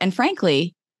absurd. And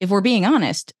frankly, if we're being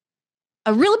honest,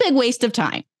 a real big waste of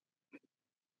time.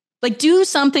 Like do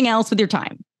something else with your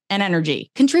time and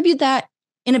energy. Contribute that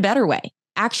in a better way.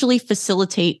 Actually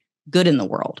facilitate good in the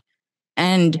world.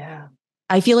 And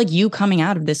I feel like you coming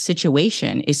out of this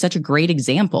situation is such a great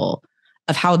example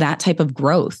of how that type of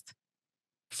growth,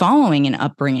 following an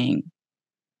upbringing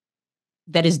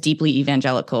that is deeply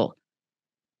evangelical,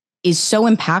 is so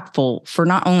impactful for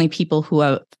not only people who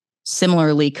have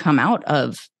similarly come out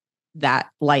of that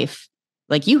life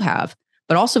like you have,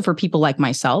 but also for people like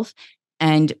myself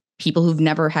and people who've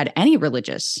never had any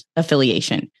religious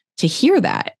affiliation to hear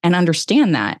that and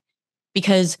understand that.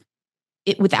 Because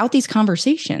without these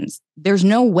conversations, there's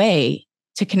no way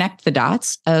to connect the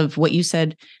dots of what you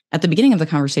said at the beginning of the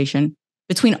conversation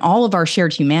between all of our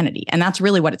shared humanity. And that's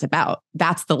really what it's about.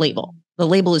 That's the label. The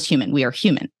label is human. We are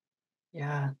human.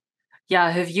 Yeah. Yeah.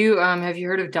 Have you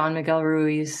heard of Don Miguel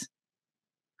Ruiz?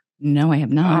 No, I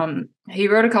have not. He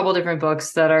wrote a couple different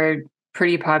books that are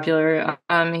pretty popular.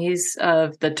 He's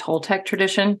of the Toltec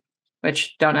tradition,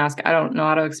 which don't ask, I don't know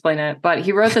how to explain it, but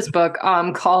he wrote this book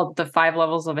called The 5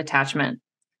 Levels of Attachment.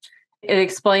 It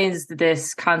explains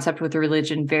this concept with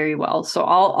religion very well. So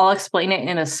I'll explain it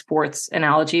in a sports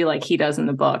analogy like he does in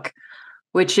the book,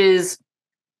 which is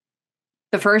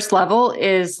the first level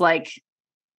is like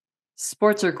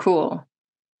sports are cool.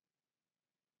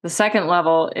 The second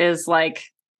level is like,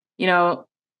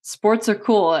 sports are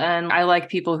cool and I like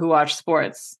people who watch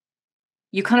sports.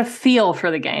 You kind of feel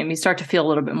for the game. You start to feel a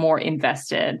little bit more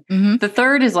invested. Mm-hmm. The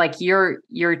third is like your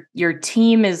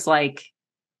team is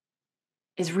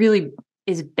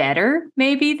better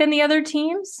maybe than the other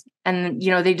teams. And,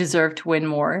 they deserve to win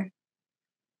more.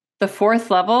 The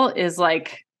fourth level is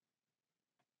like,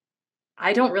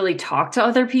 I don't really talk to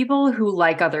other people who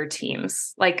like other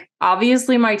teams. Like,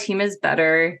 obviously my team is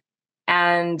better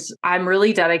and I'm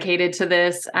really dedicated to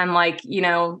this. And like,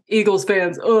 Eagles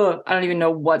fans, I don't even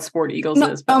know what sport Eagles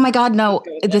is. Oh my God, no.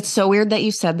 That's so weird that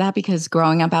you said that because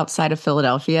growing up outside of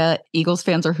Philadelphia, Eagles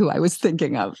fans are who I was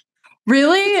thinking of.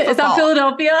 Really? Is that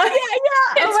Philadelphia?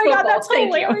 Yeah. Oh my God, that's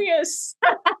hilarious.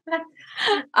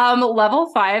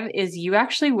 Level 5 is you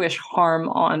actually wish harm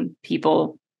on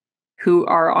people who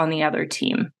are on the other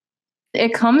team.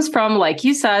 It comes from, like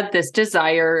you said, this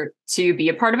desire to be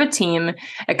a part of a team.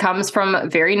 It comes from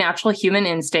very natural human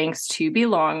instincts to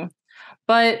belong.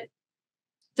 But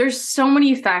there's so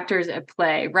many factors at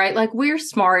play, right? Like, we're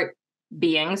smart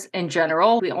beings in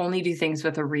general. We only do things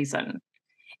with a reason.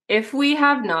 If we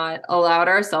have not allowed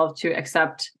ourselves to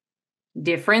accept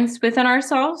difference within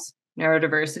ourselves,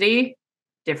 neurodiversity,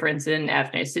 difference in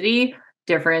ethnicity,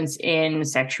 difference in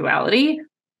sexuality,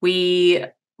 we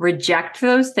reject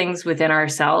those things within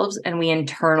ourselves and we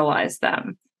internalize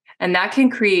them. And that can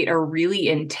create a really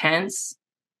intense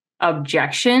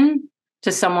objection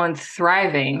to someone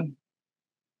thriving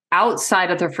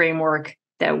outside of the framework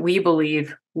that we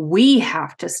believe we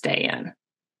have to stay in.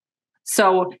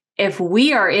 So if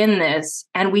we are in this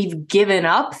and we've given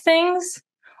up things,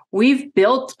 we've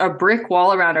built a brick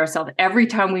wall around ourselves every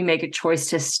time we make a choice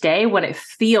to stay when it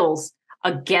feels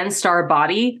against our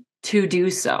body to do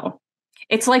so.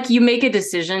 It's like you make a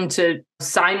decision to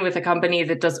sign with a company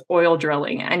that does oil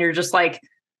drilling and you're just like,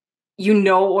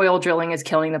 oil drilling is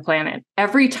killing the planet.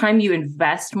 Every time you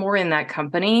invest more in that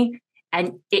company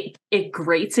and it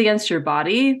grates against your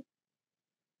body,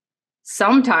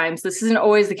 sometimes, this isn't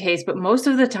always the case, but most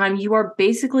of the time you are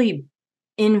basically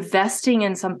investing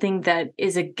in something that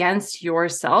is against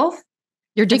yourself.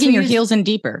 You're digging your heels in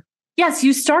deeper. Yes,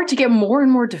 you start to get more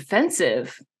and more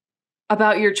defensive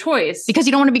about your choice. Because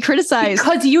you don't want to be criticized.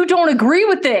 Because you don't agree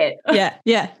with it.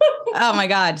 Yeah. Oh my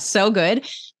God, so good.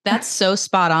 That's so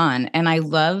spot on. And I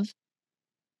love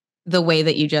the way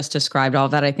that you just described all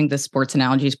of that. I think the sports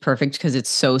analogy is perfect because it's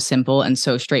so simple and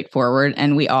so straightforward.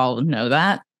 And we all know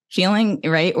that feeling,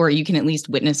 right? Or you can at least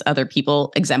witness other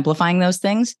people exemplifying those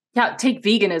things. Yeah, take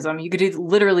veganism. You could do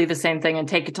literally the same thing and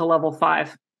take it to level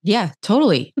 5. Yeah,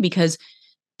 totally. Because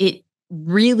it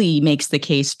really makes the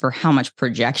case for how much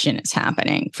projection is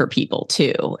happening for people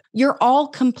too. You're all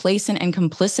complacent and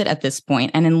complicit at this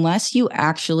point. And unless you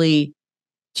actually,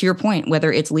 to your point,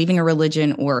 whether it's leaving a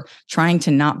religion or trying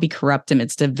to not be corrupt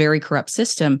amidst a very corrupt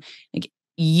system, like,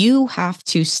 you have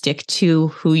to stick to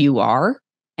who you are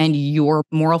and your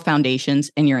moral foundations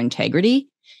and your integrity.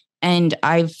 And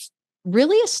I've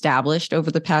really established over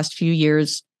the past few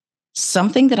years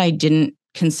something that I didn't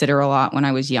consider a lot when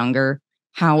I was younger,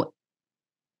 how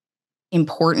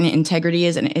important integrity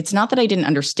is. And it's not that I didn't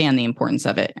understand the importance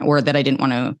of it or that I didn't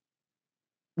want to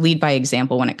lead by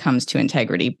example when it comes to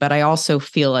integrity, but I also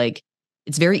feel like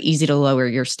it's very easy to lower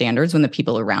your standards when the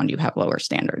people around you have lower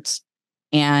standards.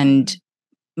 And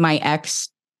my ex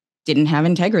didn't have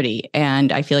integrity.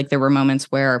 And I feel like there were moments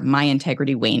where my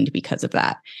integrity waned because of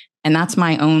that. And that's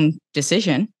my own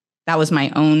decision. That was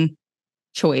my own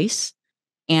choice.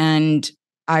 And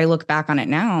I look back on it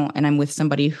now and I'm with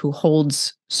somebody who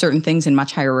holds certain things in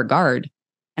much higher regard.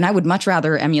 And I would much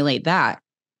rather emulate that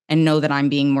and know that I'm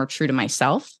being more true to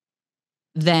myself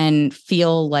than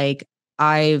feel like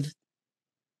I've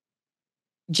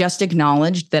just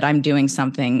acknowledged that I'm doing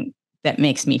something that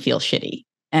makes me feel shitty.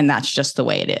 And that's just the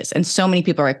way it is. And so many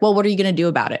people are like, well, what are you going to do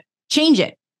about it? Change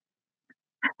it.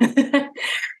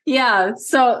 Yeah.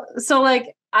 So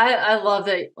like, I love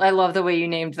that. I love the way you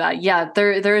named that. Yeah,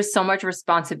 there is so much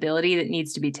responsibility that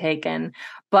needs to be taken,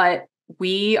 but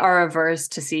we are averse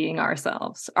to seeing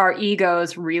ourselves. Our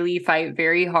egos really fight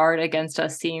very hard against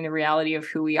us seeing the reality of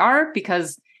who we are,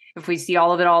 because if we see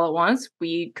all of it all at once,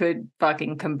 we could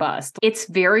fucking combust. It's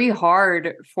very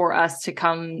hard for us to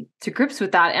come to grips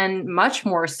with that, and much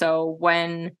more so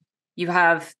when you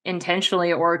have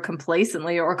intentionally or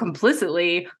complacently or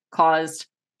complicitly caused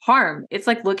harm. It's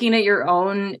like looking at your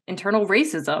own internal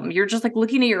racism. You're just like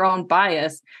looking at your own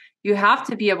bias. You have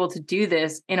to be able to do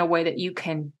this in a way that you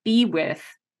can be with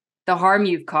the harm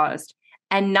you've caused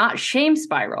and not shame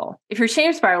spiral. If you're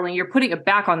shame spiraling, you're putting it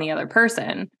back on the other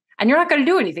person and you're not going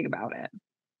to do anything about it.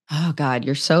 Oh God,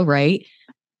 you're so right.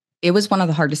 It was one of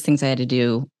the hardest things I had to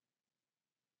do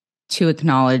to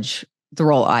acknowledge the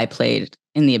role I played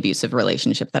in the abusive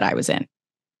relationship that I was in.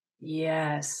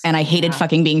 Yes. And I hated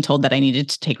fucking being told that I needed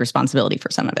to take responsibility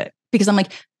for some of it, because I'm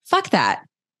like, fuck that.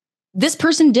 This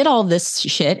person did all this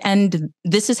shit and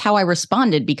this is how I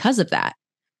responded because of that.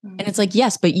 And it's like,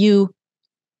 yes, but you,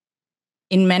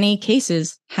 in many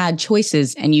cases, had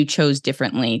choices and you chose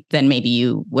differently than maybe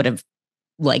you would have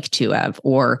liked to have,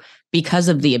 or because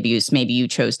of the abuse, maybe you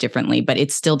chose differently, but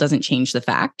it still doesn't change the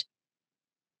fact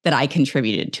that I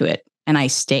contributed to it and I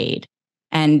stayed.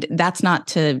 And that's not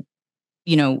to,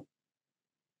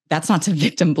 that's not to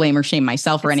victim blame or shame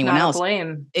myself or anyone else.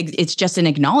 Blame. It's just an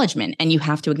acknowledgement, and you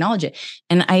have to acknowledge it.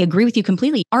 And I agree with you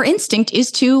completely. Our instinct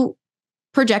is to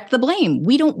project the blame.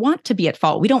 We don't want to be at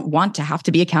fault. We don't want to have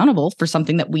to be accountable for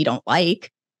something that we don't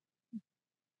like.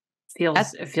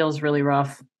 It feels really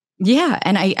rough. Yeah.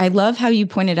 And I love how you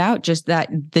pointed out just that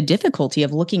the difficulty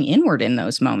of looking inward in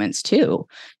those moments too,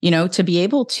 to be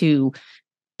able to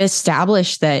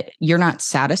establish that you're not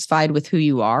satisfied with who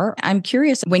you are. I'm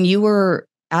curious, when you were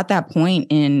at that point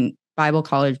in Bible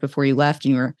college before you left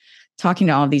and you were talking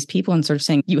to all of these people and sort of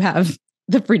saying you have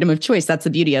the freedom of choice, that's the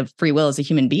beauty of free will as a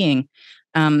human being.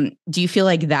 Do you feel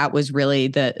like that was really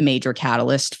the major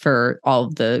catalyst for all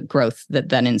of the growth that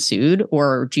then ensued?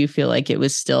 Or do you feel like it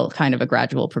was still kind of a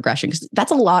gradual progression? Because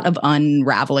that's a lot of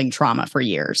unraveling trauma for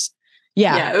years.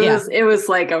 Yeah. It was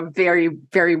like a very,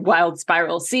 very wild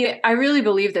spiral. See, I really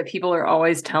believe that people are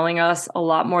always telling us a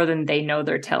lot more than they know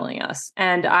they're telling us.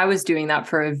 And I was doing that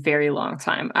for a very long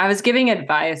time. I was giving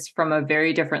advice from a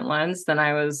very different lens than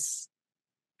I was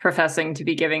professing to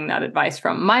be giving that advice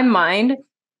from. My mind,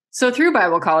 so through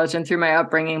Bible college and through my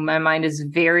upbringing, my mind is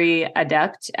very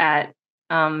adept at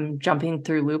jumping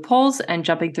through loopholes and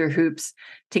jumping through hoops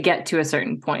to get to a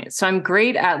certain point. So I'm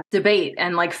great at debate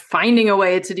and like finding a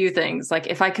way to do things. Like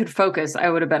if I could focus, I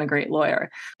would have been a great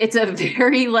lawyer. It's a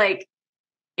very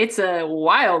it's a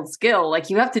wild skill. Like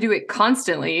you have to do it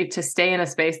constantly to stay in a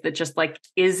space that just like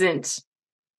isn't,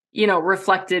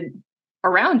 reflected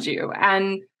around you.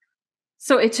 And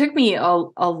so it took me a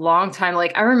long time.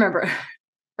 Like I remember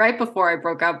right before I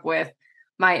broke up with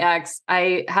my ex,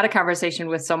 I had a conversation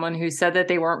with someone who said that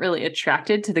they weren't really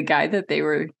attracted to the guy that they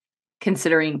were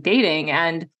considering dating.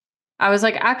 And I was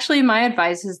like, actually, my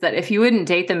advice is that if you wouldn't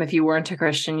date them if you weren't a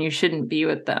Christian, you shouldn't be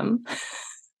with them.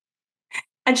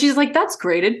 And she's like, that's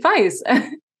great advice.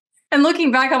 And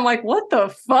looking back, I'm like, what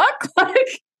the fuck?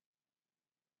 Like,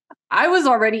 I was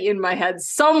already in my head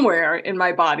somewhere in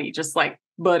my body, just like,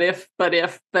 but if,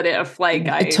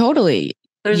 like totally.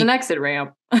 There's an exit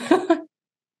ramp.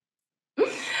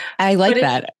 I like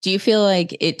that. Do you feel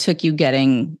like it took you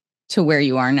getting to where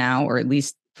you are now, or at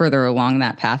least further along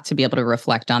that path, to be able to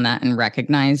reflect on that and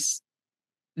recognize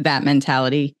that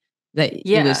mentality that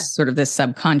it was sort of this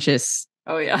subconscious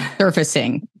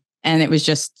surfacing, and it was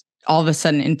just all of a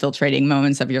sudden infiltrating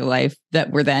moments of your life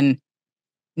that were then,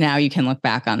 now you can look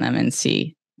back on them and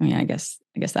see, I guess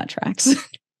that tracks.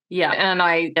 Yeah. And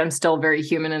I am still very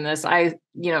human in this. I,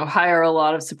 hire a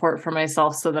lot of support for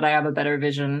myself so that I have a better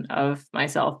vision of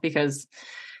myself, because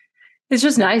it's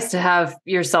just nice to have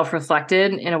yourself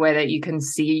reflected in a way that you can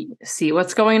see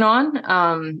what's going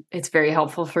on. It's very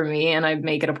helpful for me, and I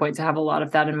make it a point to have a lot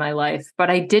of that in my life. But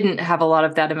I didn't have a lot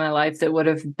of that in my life that would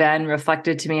have been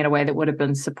reflected to me in a way that would have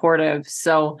been supportive.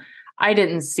 So I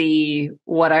didn't see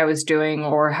what I was doing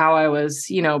or how I was,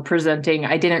 presenting.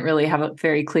 I didn't really have a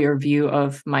very clear view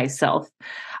of myself.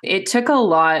 It took a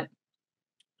lot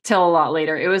till a lot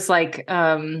later. It was like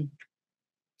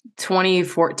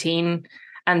 2014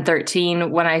 and 13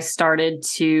 when I started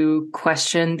to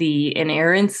question the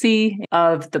inerrancy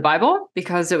of the Bible,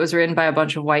 because it was written by a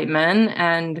bunch of white men,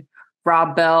 and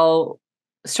Rob Bell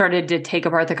started to take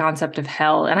apart the concept of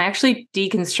hell. And I actually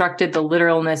deconstructed the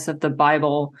literalness of the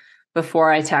Bible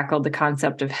before I tackled the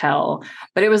concept of hell.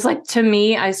 But it was like, to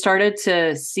me, I started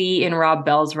to see in Rob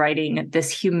Bell's writing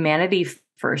this humanity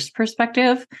first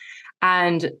perspective.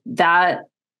 And that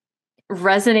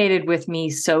resonated with me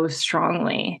so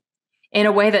strongly in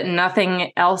a way that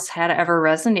nothing else had ever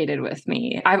resonated with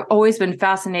me. I've always been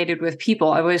fascinated with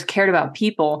people. I've always cared about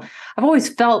people. I've always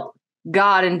felt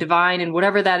God and divine and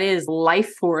whatever that is,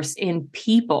 life force in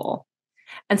people.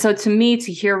 And so to me,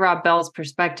 to hear Rob Bell's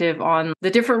perspective on the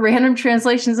different random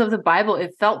translations of the Bible,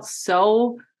 it felt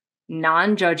so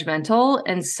non-judgmental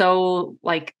and so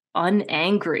like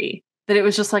unangry that it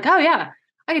was just like, oh yeah,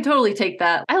 I could totally take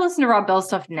that. I listen to Rob Bell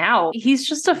stuff now. He's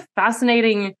just a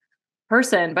fascinating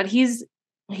person, but he's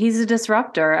a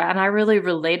disruptor. And I really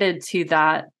related to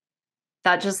that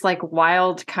just like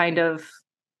wild kind of,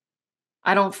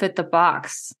 I don't fit the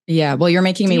box. Yeah. Well, you're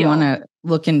making me want to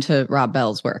look into Rob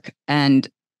Bell's work. And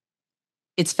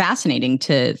it's fascinating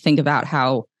to think about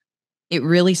how it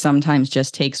really sometimes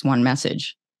just takes one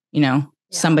message,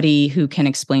 somebody who can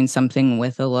explain something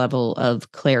with a level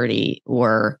of clarity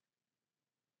or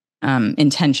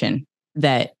intention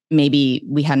that maybe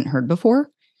we hadn't heard before.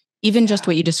 Even just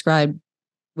what you described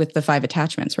with the 5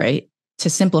 attachments, right?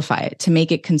 To simplify it, to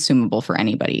make it consumable for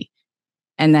anybody.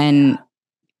 And then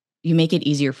you make it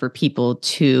easier for people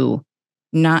to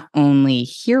not only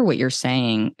hear what you're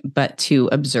saying, but to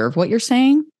observe what you're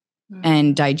saying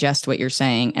and digest what you're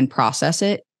saying and process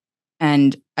it.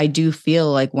 And I do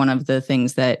feel like one of the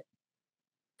things that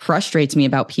frustrates me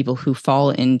about people who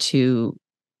fall into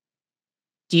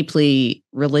deeply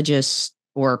religious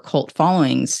or cult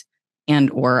followings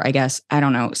or I guess, I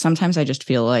don't know, sometimes I just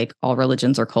feel like all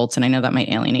religions are cults. And I know that might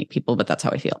alienate people, but that's how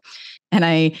I feel. And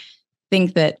I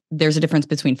think that there's a difference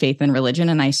between faith and religion.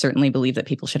 And I certainly believe that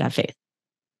people should have faith.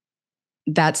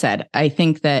 That said, I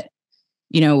think that,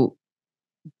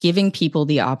 giving people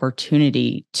the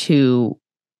opportunity to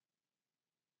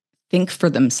think for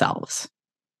themselves,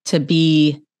 to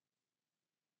be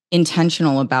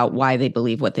intentional about why they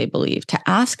believe what they believe, to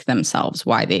ask themselves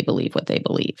why they believe what they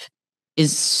believe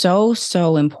is so,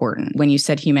 so important. When you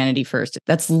said humanity first,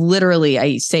 that's literally,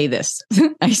 I say this,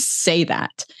 I say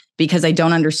that because I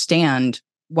don't understand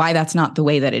why that's not the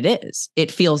way that it is.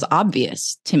 It feels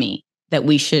obvious to me that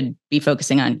we should be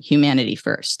focusing on humanity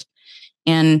first.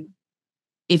 And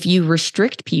if you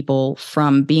restrict people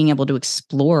from being able to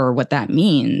explore what that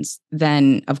means,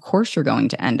 then of course you're going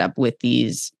to end up with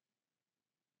these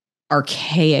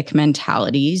archaic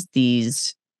mentalities,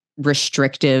 these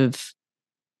restrictive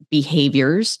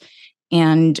behaviors.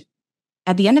 And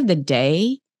at the end of the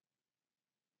day,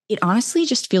 it honestly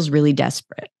just feels really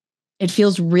desperate. It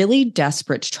feels really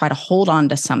desperate to try to hold on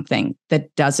to something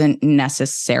that doesn't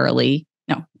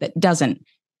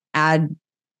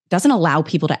allow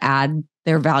people to add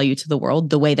their value to the world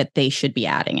the way that they should be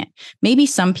adding it. Maybe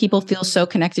some people feel so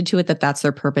connected to it that that's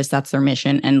their purpose, that's their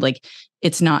mission. And like,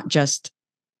 it's not just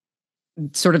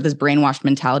sort of this brainwashed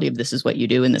mentality of this is what you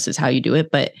do and this is how you do it.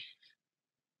 But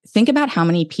think about how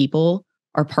many people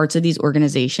are parts of these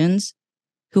organizations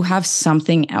who have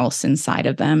something else inside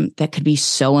of them that could be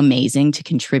so amazing to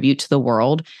contribute to the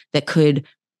world, that could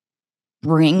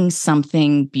bring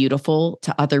something beautiful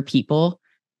to other people.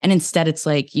 And instead it's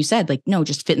like you said, like, no,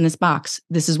 just fit in this box.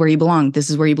 This is where you belong. This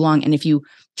is where you belong. And if you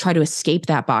try to escape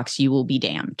that box, you will be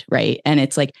damned. Right. And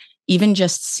it's like, even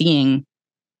just seeing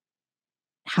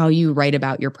how you write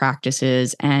about your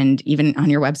practices and even on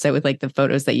your website with like the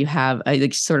photos that you have,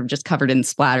 like sort of just covered in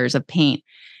splatters of paint.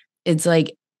 It's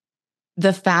like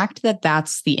the fact that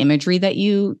that's the imagery that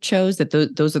you chose, that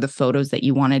those are the photos that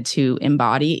you wanted to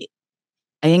embody.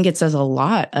 I think it says a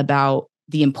lot about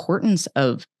the importance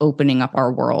of opening up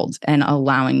our world and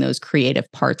allowing those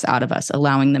creative parts out of us,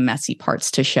 allowing the messy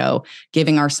parts to show,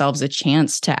 giving ourselves a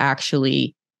chance to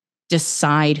actually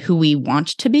decide who we want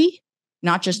to be,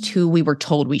 not just who we were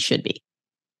told we should be.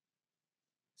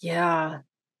 Yeah.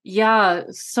 Yeah.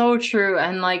 So true.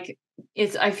 And like,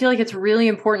 I feel like it's really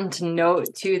important to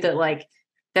note too,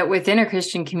 that within a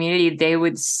Christian community, they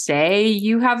would say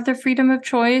you have the freedom of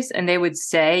choice and they would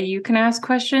say you can ask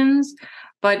questions,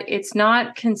 but it's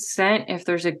not consent if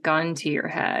there's a gun to your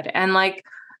head. And like,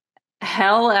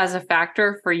 hell as a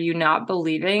factor for you not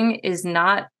believing is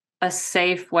not a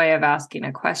safe way of asking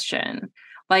a question.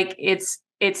 Like it's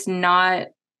not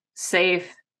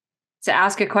safe to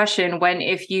ask a question when,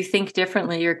 if you think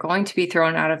differently, you're going to be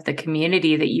thrown out of the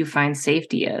community that you find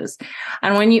safety is.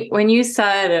 And when you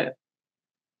said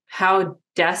how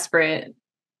desperate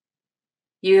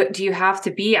do you have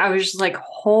to be, I was just like,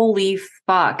 holy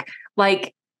fuck.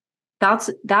 Like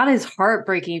that is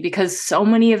heartbreaking, because so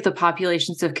many of the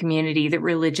populations of community that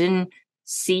religion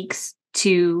seeks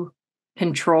to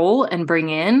control and bring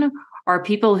in are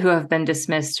people who have been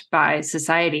dismissed by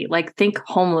society. Like, think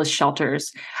homeless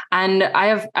shelters. And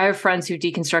I have friends who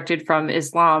deconstructed from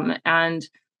Islam and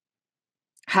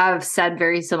have said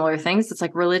very similar things. It's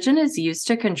like religion is used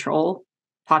to control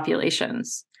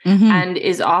populations and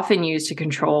is often used to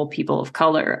control people of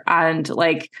color. And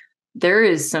like, there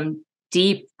is some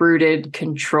deep rooted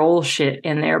control shit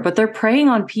in there, but they're preying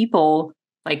on people,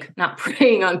 like not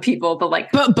preying on people,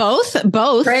 but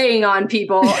both preying on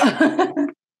people,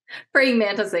 praying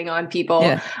mantising on people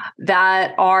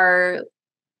that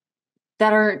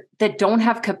don't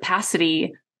have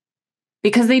capacity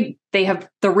because they have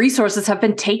the resources have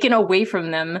been taken away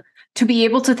from them to be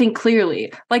able to think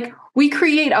clearly. Like, we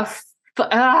create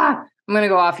I'm going to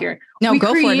go off here. No,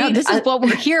 go for it. No, this is what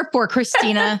we're here for,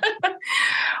 Christina.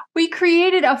 We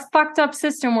created a fucked up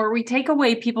system where we take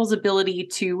away people's ability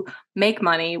to make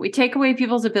money. We take away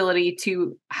people's ability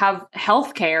to have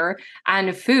healthcare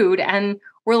and food. And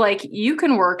we're like, you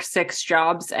can work 6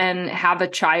 jobs and have a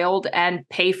child and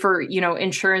pay for,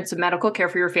 insurance and medical care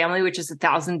for your family, which is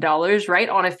 $1,000, right?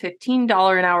 On a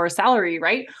 $15 an hour salary,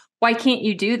 right? Why can't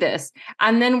you do this?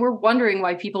 And then we're wondering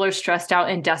why people are stressed out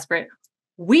and desperate.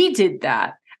 We did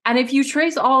that. And if you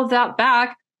trace all of that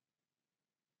back,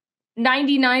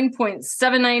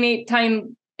 99.798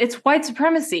 times, it's white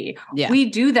supremacy. Yeah. We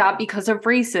do that because of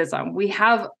racism. We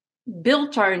have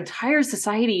built our entire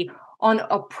society on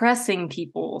oppressing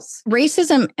peoples.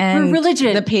 Racism and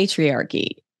religion. The patriarchy,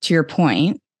 to your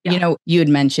point. Yeah. You had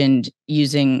mentioned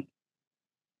using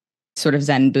sort of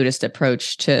Zen Buddhist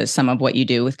approach to some of what you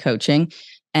do with coaching.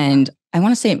 And I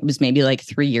want to say it was maybe like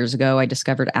 3 years ago, I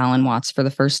discovered Alan Watts for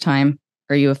the first time.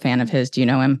 Are you a fan of his? Do you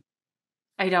know him?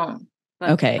 I don't.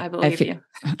 But okay. I believe you.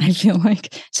 I feel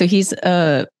like, so he's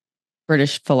a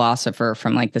British philosopher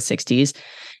from like the 60s.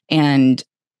 And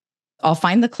I'll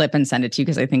find the clip and send it to you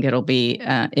because I think it'll be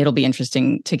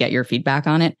interesting to get your feedback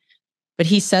on it. But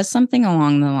he says something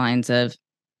along the lines of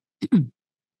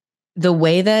the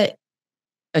way that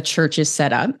a church is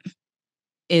set up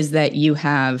is that you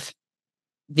have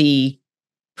the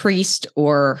priest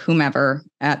or whomever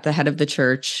at the head of the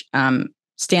church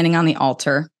standing on the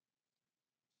altar,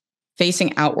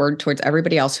 facing outward towards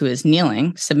everybody else who is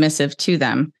kneeling, submissive to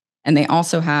them. And they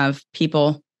also have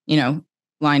people,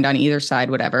 lined on either side,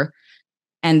 whatever.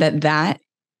 And that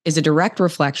is a direct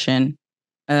reflection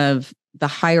of the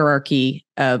hierarchy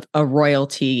of a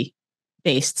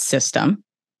royalty-based system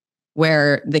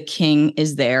where the king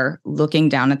is there looking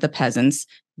down at the peasants.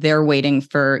 They're waiting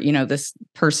for, this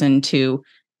person to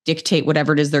dictate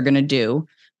whatever it is they're going to do.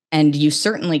 And you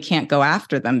certainly can't go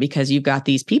after them because you've got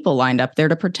these people lined up there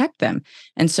to protect them.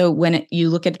 And so when you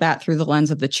look at that through the lens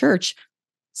of the church,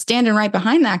 standing right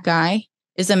behind that guy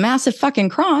is a massive fucking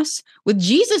cross with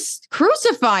Jesus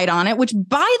crucified on it, which,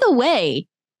 by the way,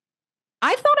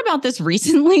 I thought about this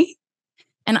recently.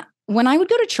 And when I would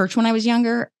go to church when I was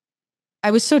younger,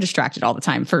 I was so distracted all the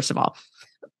time, first of all.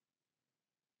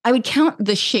 I would count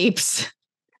the shapes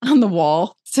on the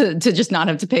wall to just not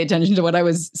have to pay attention to what I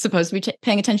was supposed to be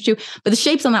paying attention to. But the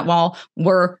shapes on that wall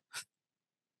were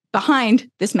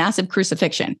behind this massive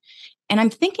crucifixion. And I'm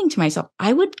thinking to myself,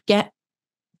 I would get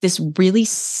this really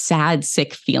sad,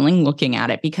 sick feeling looking at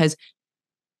it because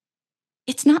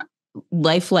it's not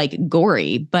lifelike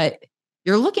gory, but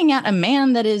you're looking at a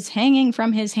man that is hanging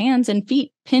from his hands and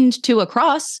feet pinned to a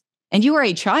cross, and you are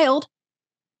a child.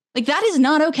 Like, that is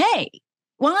not okay.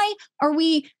 Why are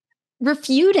we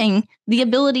refuting the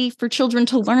ability for children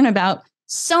to learn about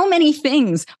so many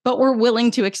things, but we're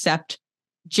willing to accept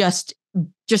just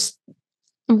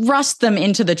thrust them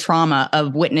into the trauma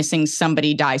of witnessing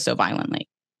somebody die so violently?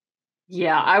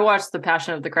 Yeah, I watched The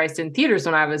Passion of the Christ in theaters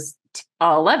when I was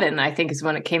 11, I think is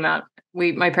when it came out.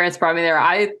 My parents brought me there.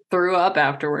 I threw up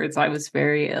afterwards. I was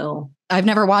very ill. I've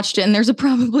never watched it, and there's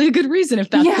probably a good reason if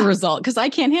that's the result, because I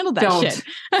can't handle that shit.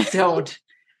 Don't.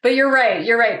 But you're right.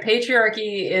 You're right.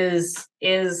 Patriarchy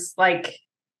is like,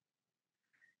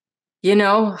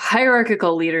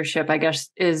 hierarchical leadership, I guess,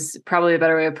 is probably a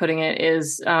better way of putting it,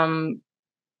 is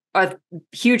a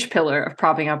huge pillar of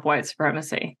propping up white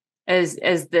supremacy.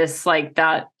 Is this like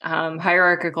that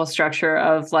hierarchical structure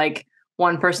of like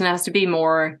one person has to be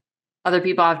more, other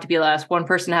people have to be less, one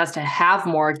person has to have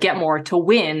more, get more to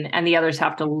win, and the others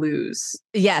have to lose.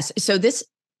 Yes. So this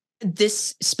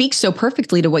speaks so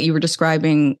perfectly to what you were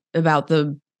describing about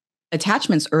the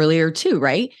attachments earlier too,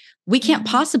 right? We can't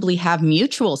possibly have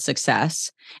mutual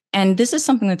success. And this is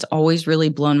something that's always really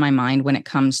blown my mind when it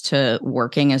comes to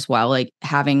working as well. Like,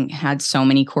 having had so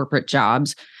many corporate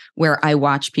jobs where I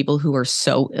watch people who are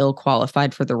so ill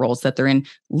qualified for the roles that they're in,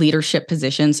 leadership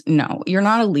positions. No, you're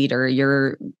not a leader,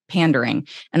 you're pandering.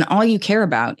 And all you care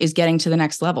about is getting to the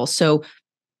next level. So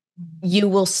you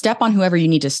will step on whoever you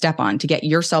need to step on to get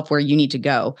yourself where you need to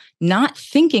go, not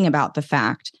thinking about the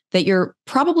fact that you're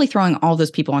probably throwing all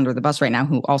those people under the bus right now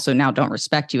who also now don't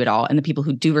respect you at all. And the people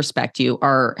who do respect you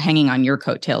are hanging on your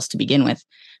coattails to begin with.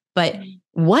 But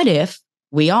what if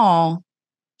we all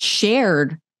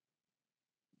shared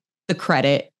the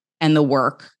credit and the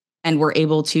work and were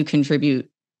able to contribute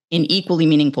in equally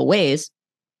meaningful ways,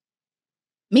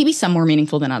 maybe some more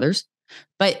meaningful than others,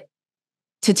 but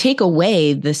to take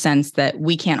away the sense that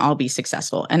we can't all be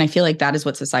successful. And I feel like that is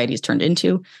what society has turned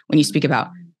into when you speak about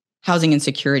housing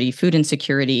insecurity, food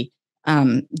insecurity,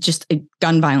 just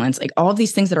gun violence, like all of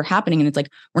these things that are happening. And it's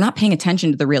like, we're not paying attention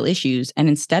to the real issues. And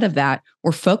instead of that,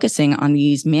 we're focusing on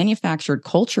these manufactured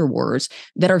culture wars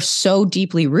that are so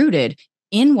deeply rooted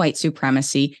in white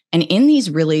supremacy and in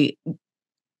these really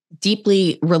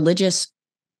deeply religious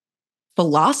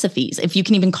philosophies, if you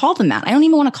can even call them that. I don't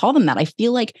even want to call them that. I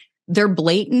feel like they're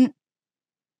blatant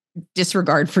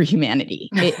disregard for humanity.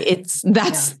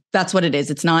 That's what it is.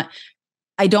 It's not,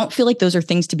 I don't feel like those are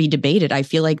things to be debated. I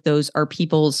feel like those are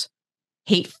people's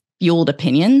hate-fueled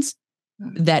opinions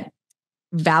that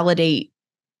validate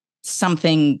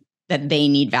something that they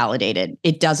need validated.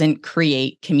 It doesn't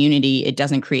create community. It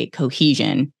doesn't create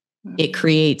cohesion. It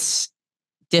creates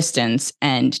distance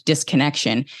and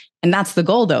disconnection. And that's the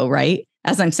goal though, right?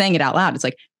 As I'm saying it out loud, it's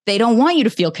like, they don't want you to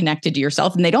feel connected to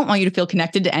yourself and they don't want you to feel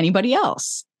connected to anybody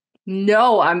else.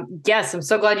 No, I'm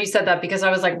so glad you said that, because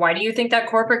I was like, why do you think that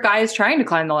corporate guy is trying to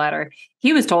climb the ladder?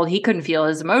 He was told he couldn't feel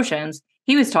his emotions.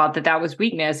 He was taught that that was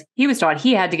weakness. He was taught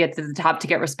he had to get to the top to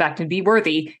get respect and be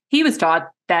worthy. He was taught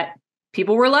that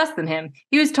people were less than him.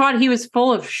 He was taught he was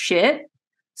full of shit.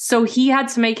 So he had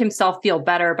to make himself feel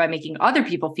better by making other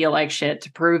people feel like shit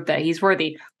to prove that he's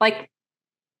worthy. Like,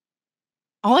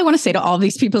 all I want to say to all of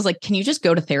these people is like, can you just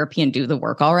go to therapy and do the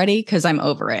work already? Because I'm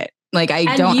over it. Like,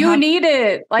 you need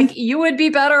it. Like, you would be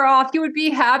better off. You would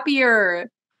be happier.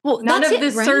 Well, none of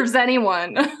this serves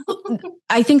anyone.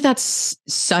 I think that's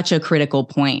such a critical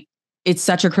point. It's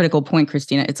such a critical point,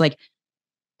 Christina. It's like,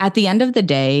 at the end of the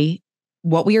day,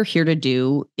 what we are here to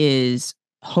do is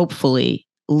hopefully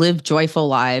live joyful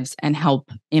lives and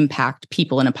help impact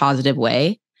people in a positive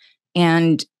way.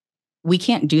 And we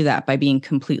can't do that by being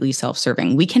completely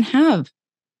self-serving. We can have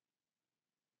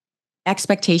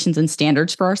expectations and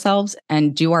standards for ourselves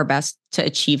and do our best to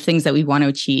achieve things that we want to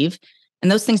achieve.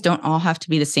 And those things don't all have to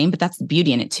be the same, but that's the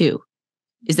beauty in it too,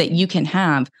 is that you can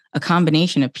have a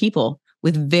combination of people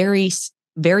with various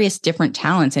different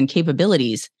talents and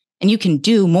capabilities, and you can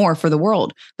do more for the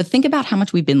world. But think about how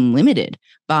much we've been limited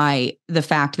by the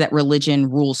fact that religion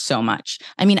rules so much.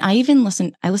 I mean, I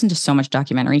listen to so much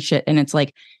documentary shit, and it's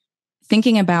like,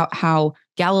 thinking about how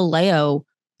Galileo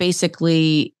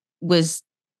basically was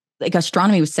like,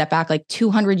 astronomy was set back like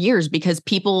 200 years because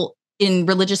people in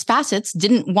religious facets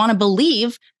didn't want to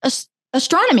believe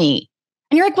astronomy.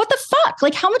 And you're like, what the fuck?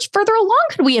 Like, how much further along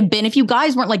could we have been if you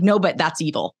guys weren't like, no, but that's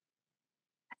evil.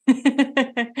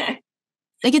 Like,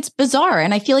 it's bizarre.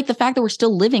 And I feel like the fact that we're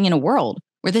still living in a world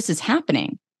where this is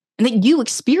happening and that you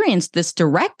experienced this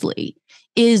directly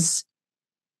is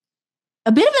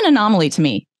a bit of an anomaly to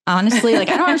me. Honestly, like,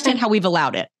 I don't understand how we've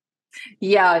allowed it.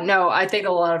 Yeah, no, I think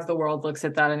a lot of the world looks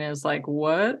at that and is like,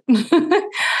 what?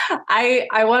 I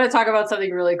want to talk about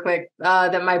something really quick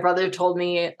that my brother told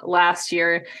me last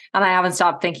year, and I haven't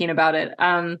stopped thinking about it.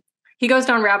 He goes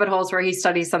down rabbit holes where he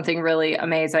studies something really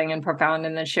amazing and profound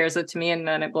and then shares it to me, and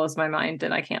then it blows my mind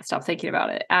and I can't stop thinking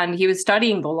about it. And he was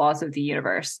studying the laws of the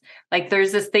universe. Like,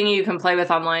 there's this thing you can play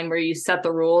with online where you set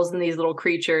the rules and these little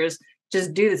creatures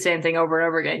just do the same thing over and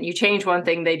over again. You change one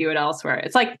thing, they do it elsewhere.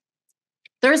 It's like,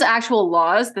 there's actual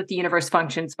laws that the universe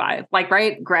functions by, like,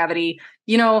 right? Gravity,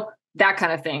 that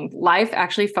kind of thing. Life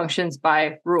actually functions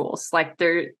by rules. Like,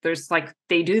 there's like,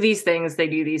 they do these things,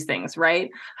 right?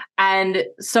 And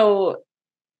so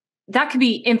that could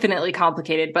be infinitely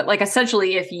complicated, but like,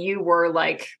 essentially, if you were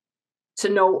like to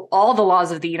know all the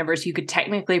laws of the universe, you could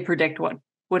technically predict what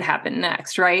would happen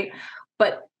next, right?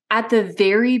 But at the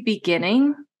very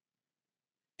beginning,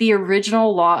 the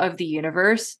original law of the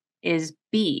universe is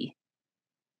be,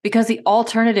 because the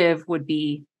alternative would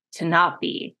be to not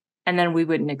be, and then we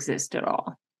wouldn't exist at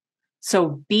all.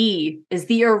 So be is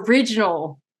the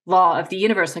original law of the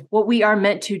universe. Like, what we are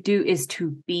meant to do is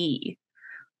to be.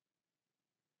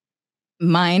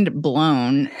 Mind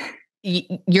blown.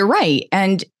 You're right.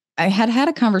 And I had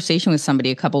a conversation with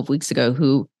somebody a couple of weeks ago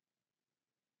who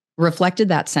reflected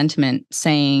that sentiment,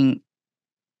 saying,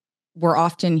 we're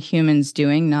often humans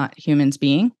doing, not humans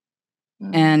being.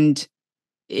 And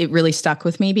it really stuck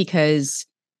with me because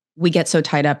we get so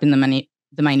tied up in the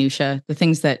minutia, the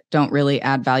things that don't really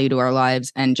add value to our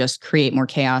lives and just create more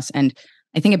chaos. And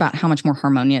I think about how much more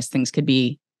harmonious things could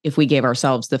be if we gave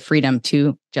ourselves the freedom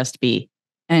to just be.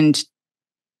 And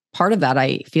part of that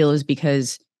I feel is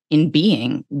because in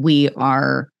being, we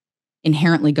are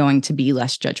inherently going to be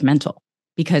less judgmental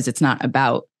because it's not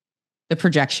about the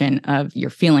projection of your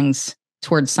feelings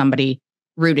towards somebody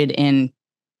rooted in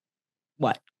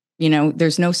what?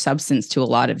 There's no substance to a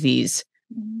lot of these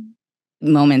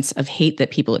moments of hate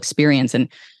that people experience.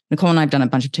 And Nicole and I have done a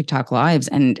bunch of TikTok lives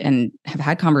and have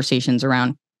had conversations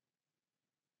around,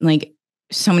 like,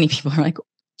 so many people are like,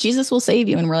 Jesus will save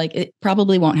you. And we're like, it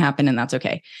probably won't happen. And that's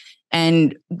okay.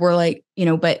 And we're like,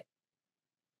 but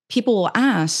people will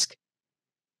ask,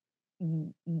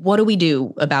 what do we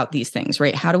do about these things,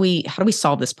 right? How do we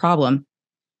solve this problem?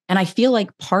 And I feel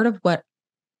like part of what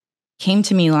came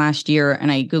to me last year,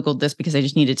 and I Googled this because I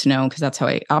just needed to know, because that's how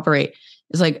I operate,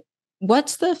 is like,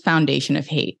 what's the foundation of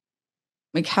hate?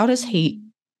 Like, how does hate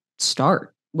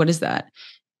start? What is that?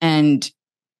 And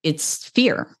it's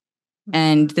fear.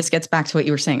 And this gets back to what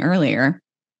you were saying earlier,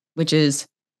 which is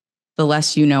the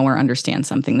less you know or understand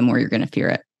something, the more you're going to fear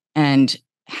it. And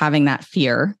having that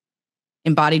fear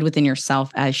embodied within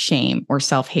yourself as shame or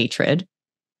self-hatred,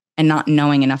 and not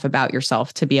knowing enough about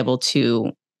yourself to be able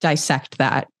to dissect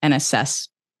that and assess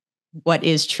what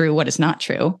is true, what is not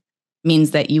true,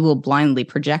 means that you will blindly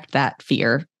project that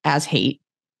fear as hate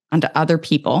onto other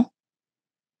people,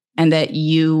 and that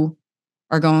you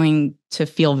are going to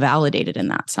feel validated in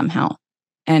that somehow.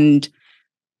 And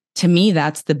to me,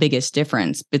 that's the biggest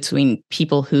difference between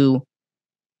people who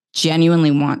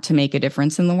genuinely want to make a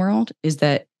difference in the world, is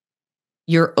that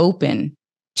you're open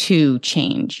to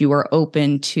change. You are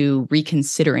open to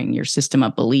reconsidering your system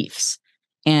of beliefs.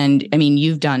 And I mean,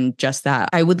 you've done just that.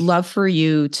 I would love for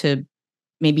you to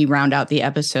maybe round out the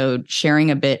episode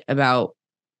sharing a bit about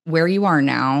where you are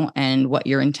now and what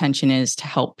your intention is to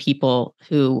help people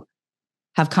who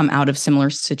have come out of similar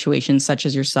situations, such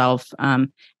as yourself, and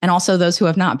also those who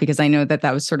have not, because I know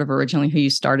that was sort of originally who you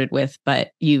started with,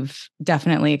 but you've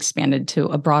definitely expanded to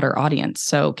a broader audience.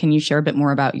 So can you share a bit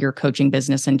more about your coaching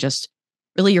business and just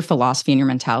really your philosophy and your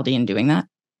mentality in doing that?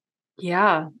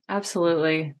 Yeah,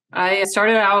 absolutely. I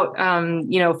started out,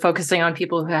 focusing on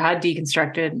people who had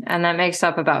deconstructed, and that makes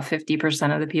up about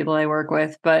 50% of the people I work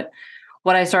with. But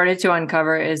what I started to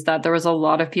uncover is that there was a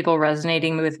lot of people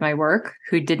resonating with my work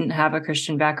who didn't have a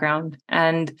Christian background.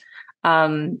 And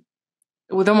the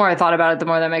more I thought about it, the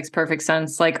more that makes perfect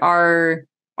sense. Like our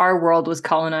world was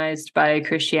colonized by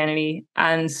Christianity.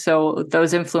 And so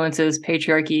those influences,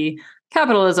 patriarchy,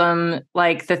 capitalism,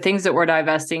 like the things that we're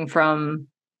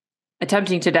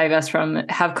attempting to divest from,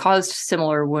 have caused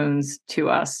similar wounds to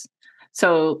us.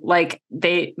 So like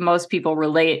most people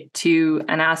relate to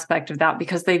an aspect of that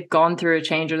because they've gone through a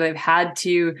change, or they've had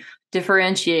to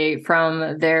differentiate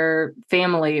from their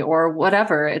family or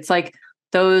whatever. It's like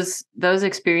those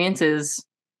experiences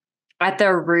at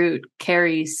their root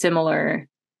carry similar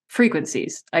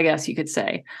frequencies, I guess you could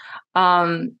say.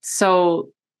 So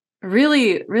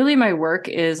really, really my work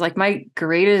is like my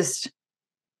greatest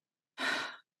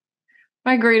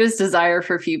desire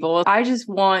for people. I just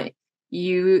want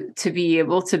you to be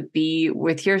able to be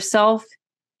with yourself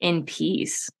in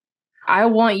peace. I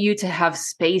want you to have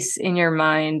space in your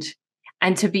mind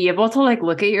and to be able to like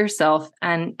look at yourself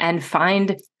and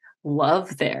find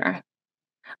love there.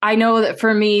 I know that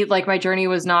for me, like my journey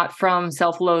was not from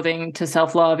self-loathing to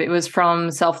self-love. It was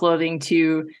from self-loathing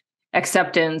to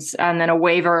acceptance, and then a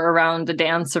waver around the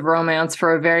dance of romance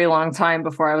for a very long time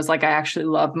before I was like, I actually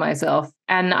love myself.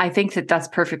 And I think that that's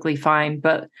perfectly fine.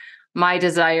 But my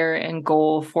desire and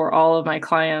goal for all of my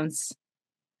clients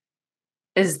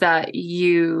is that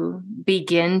you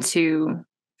begin to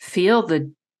feel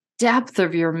the depth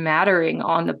of your mattering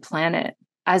on the planet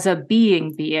as a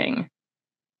being.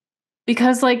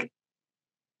 Because like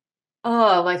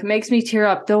makes me tear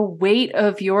up. The weight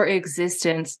of your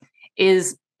existence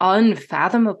is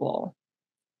unfathomable.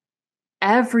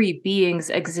 Every being's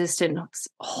existence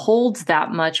holds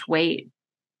that much weight.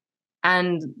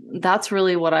 And that's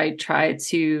really what I try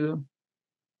to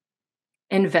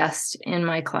invest in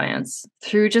my clients,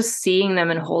 through just seeing them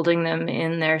and holding them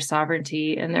in their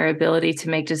sovereignty and their ability to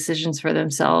make decisions for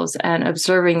themselves, and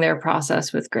observing their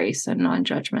process with grace and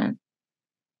non-judgment.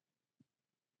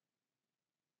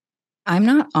 I'm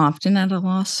not often at a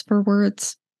loss for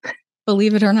words,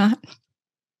 believe it or not.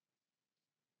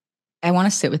 I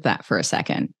want to sit with that for a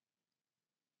second.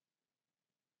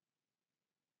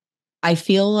 I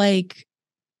feel like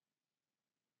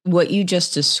what you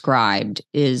just described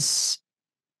is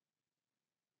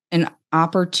an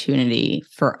opportunity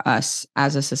for us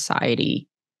as a society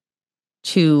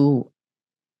to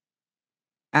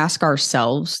ask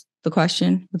ourselves the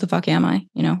question, what the fuck am I?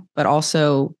 But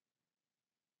also,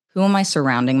 who am I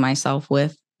surrounding myself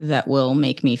with that will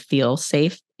make me feel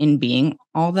safe in being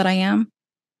all that I am?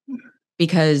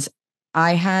 Because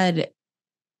I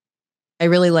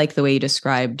really like the way you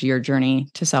described your journey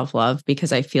to self-love,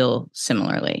 because I feel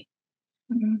similarly.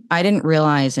 Mm-hmm. I didn't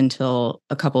realize until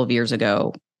a couple of years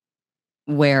ago,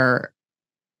 where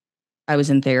I was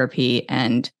in therapy,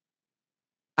 and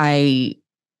I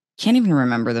can't even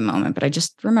remember the moment, but I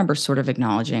just remember sort of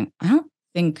acknowledging, I don't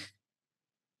think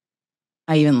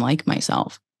I even like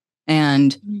myself.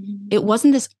 And it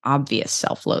wasn't this obvious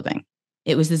self-loathing.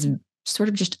 It was this sort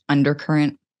of just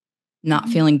undercurrent, not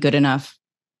feeling good enough,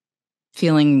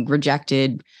 feeling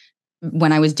rejected.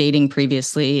 When I was dating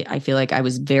previously, I feel like I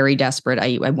was very desperate.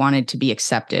 I wanted to be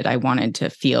accepted. I wanted to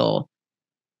feel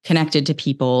connected to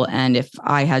people. And if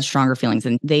I had stronger feelings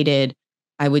than they did,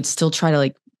 I would still try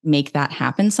to make that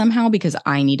happen somehow, because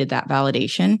I needed that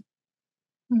validation.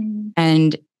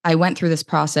 And I went through this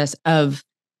process of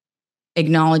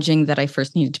acknowledging that I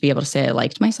first needed to be able to say I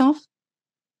liked myself.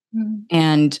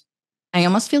 And I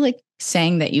almost feel like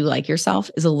saying that you like yourself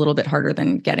is a little bit harder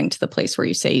than getting to the place where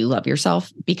you say you love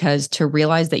yourself, because to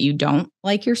realize that you don't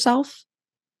like yourself,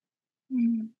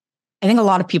 I think a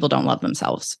lot of people don't love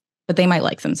themselves, but they might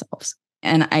like themselves.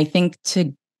 And I think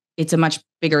it's a much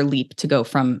bigger leap to go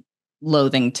from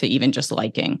loathing to even just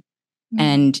liking.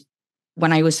 And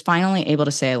when I was finally able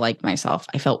to say I liked myself,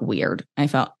 I felt weird. I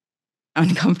felt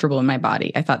uncomfortable in my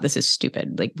body. I thought, this is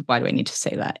stupid. Why do I need to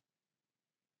say that?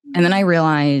 And then I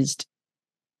realized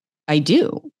I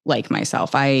do like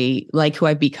myself. I like who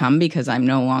I've become, because I'm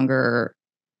no longer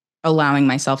allowing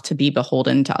myself to be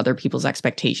beholden to other people's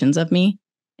expectations of me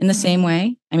in the same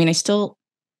way. I mean, I still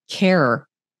care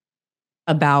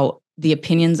about the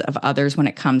opinions of others when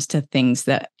it comes to things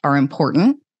that are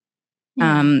important,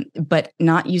 but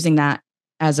not using that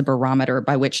as a barometer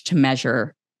by which to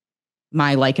measure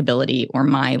my likability or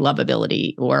my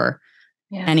lovability or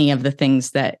any of the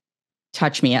things that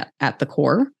touch me at the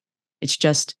core. It's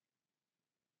just,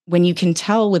 when you can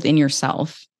tell within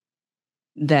yourself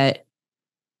that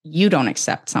you don't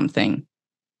accept something,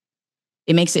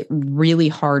 it makes it really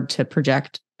hard to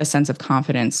project a sense of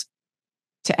confidence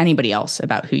to anybody else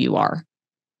about who you are.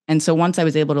 And so once I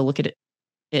was able to look at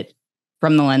it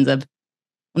from the lens of,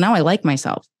 well, now I like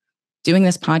myself. Doing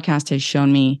this podcast has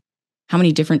shown me how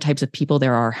many different types of people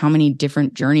there are, how many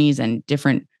different journeys and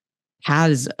different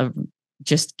paths of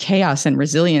just chaos and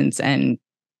resilience and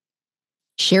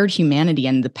shared humanity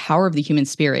and the power of the human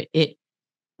spirit. It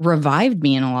revived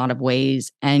me in a lot of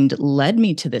ways and led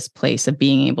me to this place of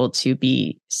being able to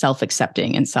be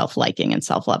self-accepting and self-liking and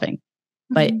self-loving.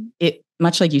 But it,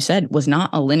 much like you said, was not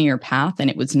a linear path, and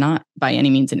it was not by any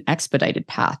means an expedited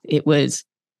path. It was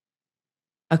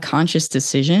a conscious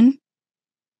decision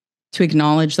to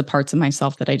acknowledge the parts of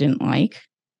myself that I didn't like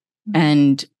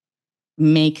and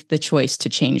make the choice to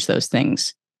change those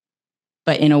things,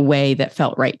 but in a way that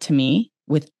felt right to me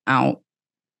without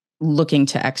looking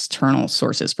to external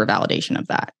sources for validation of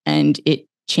that. And it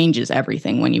changes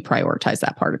everything when you prioritize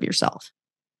that part of yourself.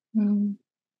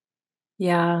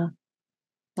 Yeah,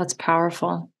 that's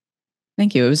powerful.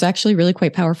 Thank you. It was actually really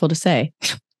quite powerful to say.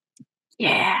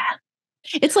 Yeah.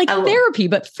 It's like therapy,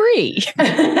 but free.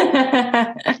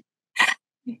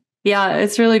 Yeah,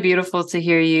 it's really beautiful to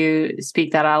hear you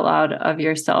speak that out loud of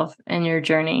yourself and your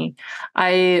journey.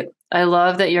 I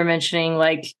love that you're mentioning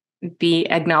be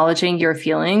acknowledging your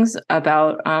feelings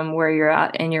about where you're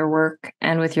at in your work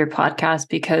and with your podcast,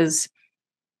 because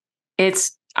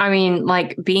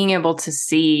being able to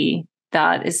see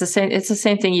that it's the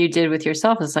same thing you did with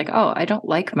yourself. It's oh, I don't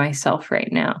like myself right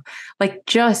now.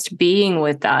 Just being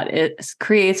with that, it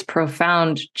creates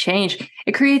profound change.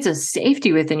 It creates a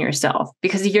safety within yourself,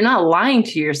 because you're not lying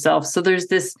to yourself. So there's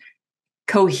this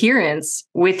coherence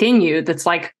within you that's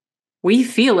we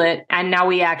feel it, and now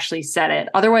we actually said it.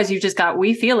 Otherwise, you've just got,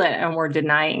 we feel it and we're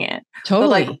denying it.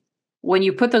 Totally. But when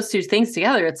you put those two things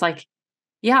together, it's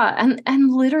yeah,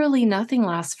 and literally nothing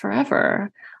lasts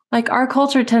forever. Our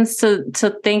culture tends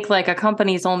to think a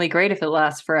company is only great if it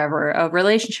lasts forever. A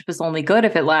relationship is only good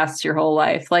if it lasts your whole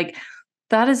life.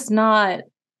 That is not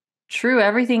true.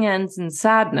 Everything ends in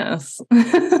sadness.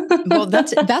 Well,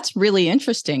 that's really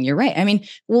interesting. You're right. I mean,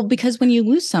 because when you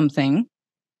lose something,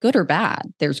 good or bad,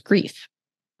 there's grief.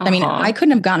 I mean, I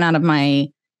couldn't have gotten out of my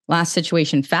last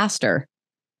situation faster,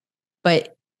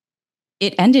 but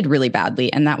it ended really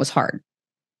badly, and that was hard.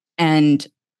 And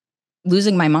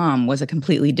losing my mom was a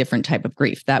completely different type of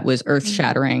grief that was earth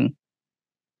shattering.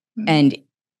 Mm-hmm. And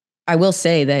I will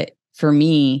say that for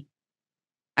me,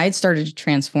 I had started to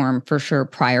transform for sure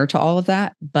prior to all of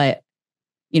that. But,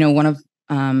 one of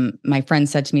my friends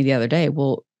said to me the other day,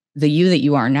 well, the you that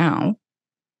you are now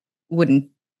wouldn't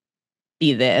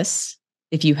be this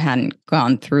if you hadn't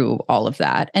gone through all of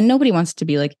that. And nobody wants to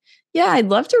be like, yeah, I'd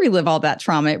love to relive all that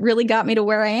trauma. It really got me to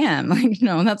where I am. Like,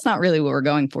 no, that's not really what we're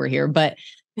going for here. But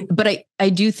I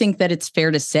do think that it's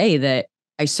fair to say that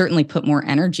I certainly put more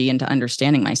energy into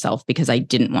understanding myself because I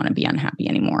didn't want to be unhappy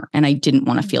anymore. And I didn't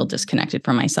want to feel disconnected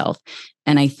from myself.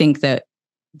 And I think that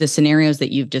the scenarios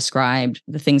that you've described,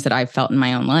 the things that I've felt in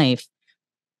my own life,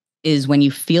 is when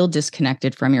you feel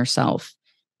disconnected from yourself,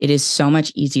 it is so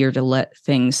much easier to let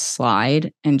things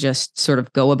slide and just sort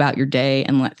of go about your day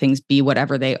and let things be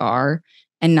whatever they are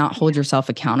and not hold yourself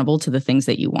accountable to the things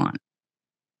that you want.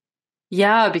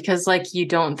 Yeah, because like you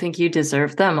don't think you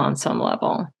deserve them on some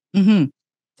level. Mm-hmm.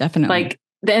 Definitely. Like,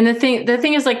 and the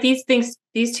thing is like these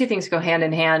two things go hand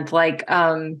in hand. Like,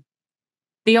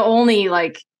 the only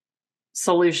like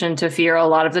solution to fear a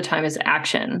lot of the time is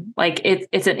action. Like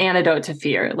it's an antidote to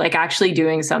fear, like actually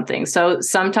doing something. So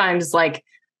sometimes like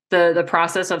the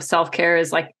process of self-care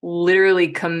is like literally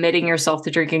committing yourself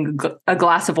to drinking a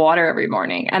glass of water every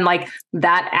morning. And like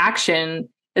that action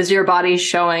is your body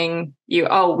showing you,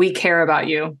 oh, we care about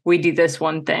you. We do this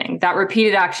one thing. That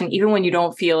repeated action, even when you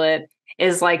don't feel it,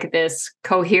 is like this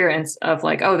coherence of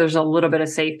like, oh, there's a little bit of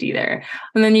safety there.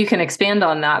 And then you can expand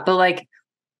on that. But like,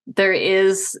 there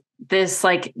is this,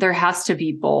 like, there has to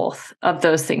be both of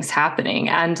those things happening.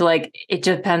 And like, it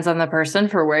depends on the person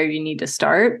for where you need to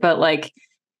start. But like,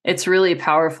 it's really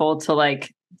powerful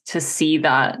to see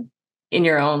that in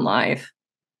your own life.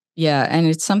 Yeah. And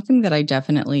it's something that I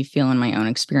definitely feel in my own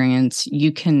experience.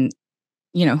 You can,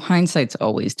 hindsight's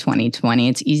always 20/20.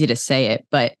 It's easy to say it,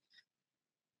 but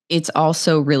it's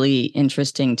also really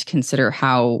interesting to consider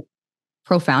how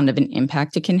profound of an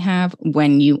impact it can have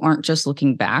when you aren't just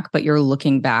looking back, but you're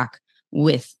looking back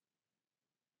with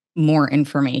more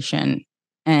information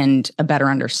and a better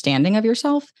understanding of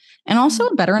yourself and also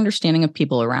a better understanding of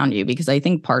people around you. Because I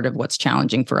think part of what's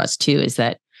challenging for us too is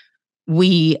that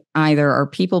we either are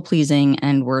people pleasing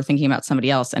and we're thinking about somebody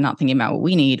else and not thinking about what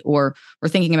we need, or we're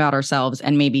thinking about ourselves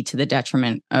and maybe to the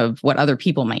detriment of what other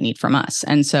people might need from us.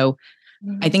 And so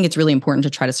I think it's really important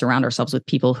to try to surround ourselves with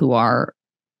people who are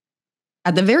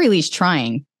at the very least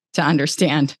trying to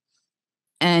understand,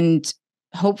 and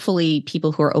hopefully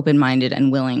people who are open-minded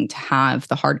and willing to have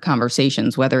the hard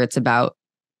conversations, whether it's about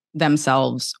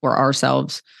themselves or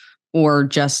ourselves, or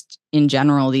just in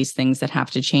general, these things that have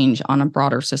to change on a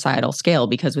broader societal scale.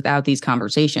 Because without these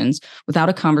conversations, without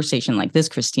a conversation like this,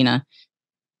 Christina,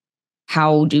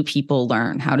 how do people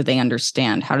learn? How do they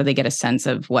understand? How do they get a sense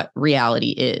of what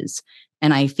reality is?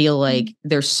 And I feel like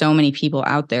there's so many people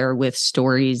out there with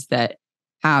stories that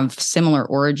have similar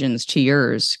origins to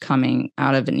yours coming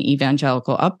out of an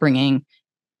evangelical upbringing,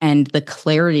 and the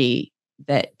clarity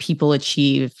that people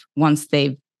achieve once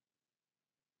they've,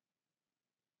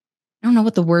 I don't know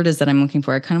what the word is that I'm looking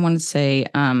for. I kind of want to say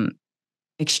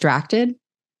extracted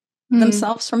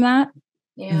themselves from that.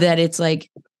 Yeah. That it's like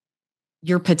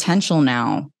your potential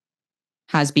now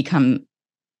has become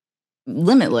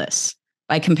limitless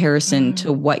by comparison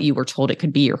to what you were told it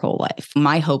could be your whole life.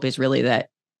 My hope is really that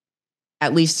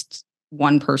at least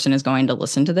one person is going to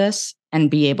listen to this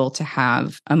and be able to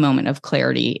have a moment of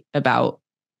clarity about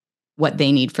what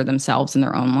they need for themselves in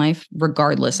their own life,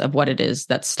 regardless of what it is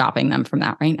that's stopping them from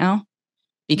that right now.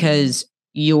 Because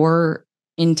your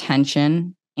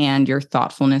intention and your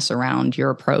thoughtfulness around your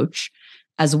approach,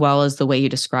 as well as the way you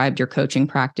described your coaching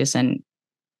practice and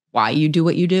why you do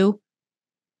what you do,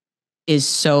 is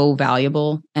so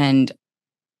valuable. And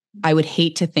I would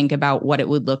hate to think about what it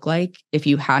would look like if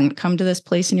you hadn't come to this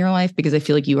place in your life, because I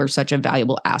feel like you are such a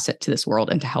valuable asset to this world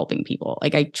and to helping people.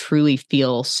 Like, I truly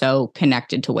feel so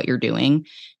connected to what you're doing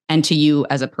and to you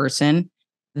as a person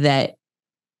that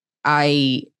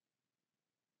I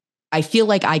feel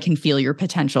like I can feel your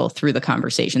potential through the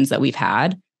conversations that we've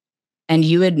had. And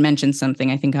you had mentioned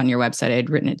something, I think on your website, I had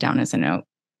written it down as a note,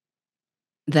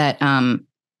 that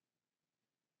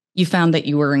you found that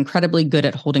you were incredibly good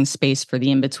at holding space for the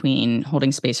in-between,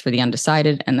 holding space for the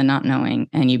undecided and the not knowing.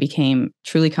 And you became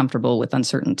truly comfortable with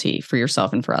uncertainty for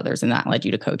yourself and for others. And that led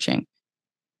you to coaching.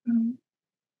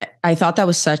 I thought that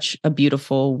was such a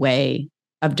beautiful way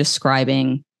of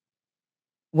describing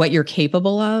what you're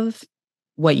capable of,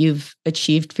 what you've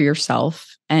achieved for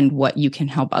yourself, and what you can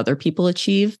help other people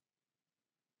achieve,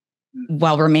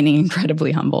 while remaining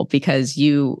incredibly humble, because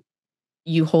you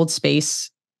hold space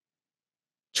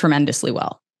tremendously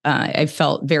well. I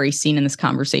felt very seen in this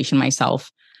conversation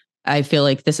myself. I feel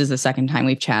like this is the second time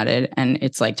we've chatted, and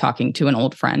it's like talking to an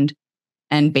old friend.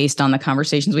 And based on the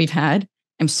conversations we've had,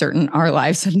 I'm certain our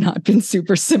lives have not been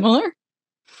super similar.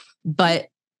 But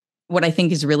what I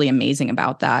think is really amazing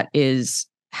about that is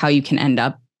how you can end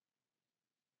up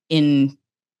in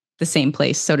the same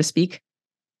place, so to speak,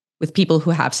 with people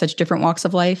who have such different walks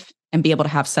of life and be able to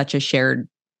have such a shared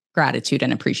gratitude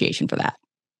and appreciation for that.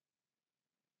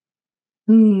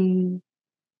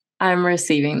 I'm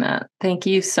receiving that. Thank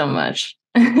you so much.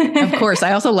 Of course.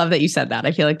 I also love that you said that.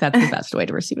 I feel like that's the best way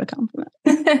to receive a compliment.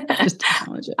 Just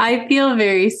acknowledge it. I feel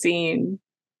very seen.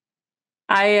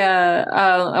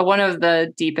 One of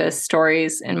the deepest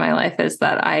stories in my life is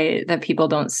that people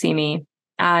don't see me.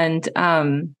 And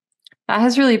that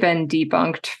has really been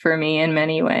debunked for me in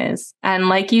many ways. And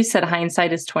like you said,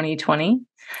 hindsight is 20/20.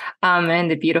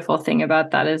 And the beautiful thing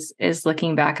about that is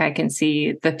looking back, I can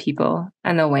see the people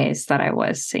and the ways that I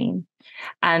was seen.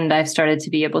 And I've started to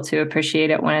be able to appreciate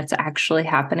it when it's actually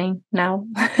happening now.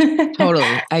 Totally.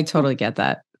 I totally get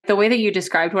that. The way that you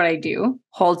described what I do,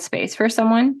 hold space for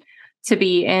someone to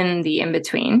be in the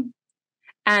in-between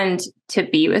and to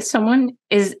be with someone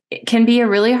it can be a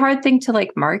really hard thing to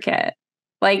like market.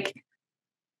 Like,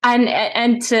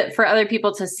 and for other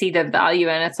people to see the value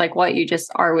in. It's like, what, you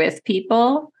just are with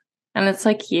people? And it's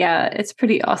like, yeah, it's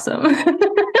pretty awesome.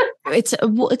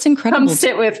 It's incredible. Come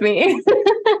sit with me.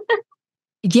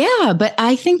 Yeah, but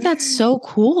I think that's so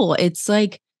cool. It's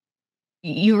like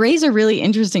you raise a really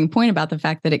interesting point about the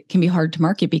fact that it can be hard to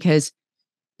market, because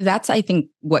that's, I think,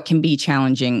 what can be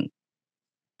challenging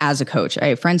as a coach. I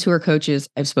have friends who are coaches.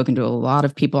 I've spoken to a lot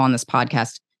of people on this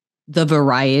podcast. The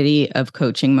variety of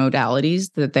coaching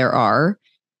modalities that there are,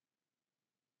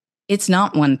 it's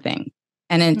not one thing,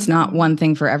 and it's not one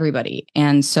thing for everybody.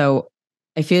 And so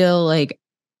I feel like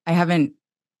I haven't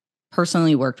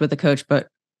personally worked with a coach, but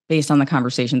based on the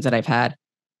conversations that I've had,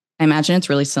 I imagine it's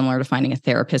really similar to finding a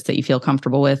therapist that you feel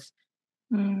comfortable with.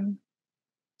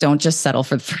 Don't just settle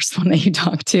for the first one that you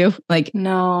talk to. Like,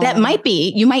 no, that might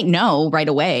be, you might know right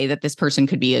away that this person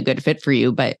could be a good fit for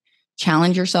you, but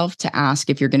challenge yourself to ask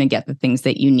if you're going to get the things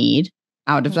that you need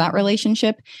out of that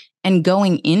relationship. And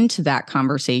going into that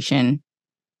conversation,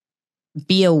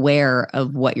 be aware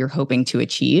of what you're hoping to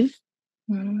achieve.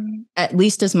 At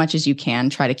least as much as you can,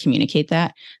 try to communicate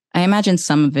that. I imagine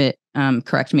some of it,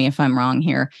 correct me if I'm wrong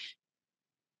here,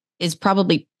 is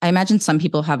probably, I imagine some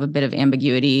people have a bit of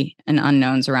ambiguity and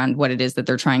unknowns around what it is that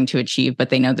they're trying to achieve, but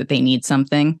they know that they need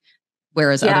something,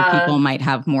 whereas other people might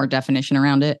have more definition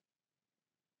around it.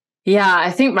 Yeah,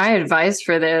 I think my advice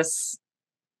for this,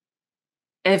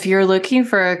 if you're looking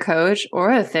for a coach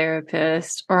or a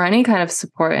therapist or any kind of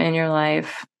support in your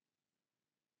life,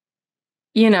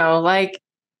 like,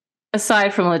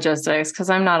 aside from logistics,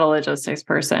 because I'm not a logistics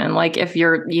person, like, if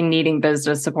you're needing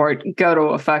business support, go to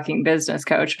a fucking business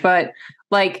coach. But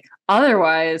like,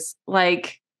 otherwise,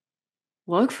 like,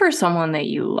 look for someone that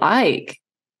you like.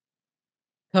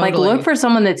 Totally. Like, look for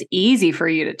someone that's easy for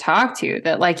you to talk to,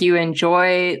 that like you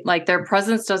enjoy, like their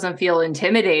presence doesn't feel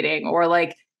intimidating, or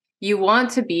like you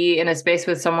want to be in a space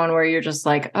with someone where you're just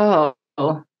like, oh,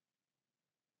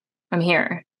 I'm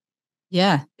here.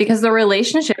 Yeah. Because the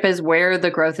relationship is where the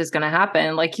growth is going to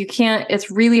happen. Like, it's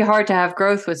really hard to have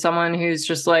growth with someone who's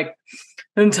just like,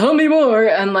 and tell me more.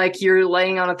 And like, you're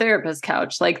laying on a therapist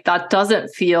couch. Like, that doesn't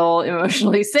feel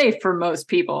emotionally safe for most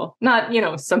people. Not,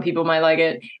 some people might like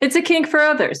it. It's a kink for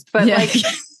others, but like,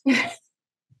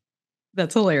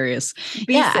 that's hilarious.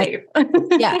 Be safe.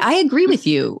 I agree with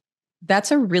you.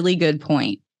 That's a really good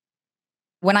point.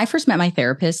 When I first met my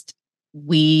therapist,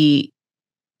 we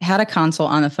had a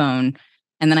consult on the phone,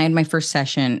 and then I had my first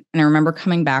session, and I remember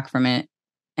coming back from it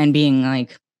and being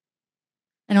like,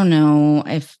 I don't know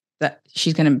if that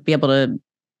she's going to be able to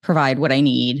provide what I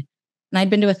need. And I'd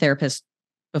been to a therapist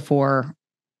before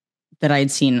that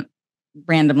I'd seen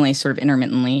randomly, sort of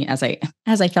intermittently, as I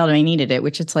felt I needed it,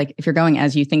 which it's like, if you're going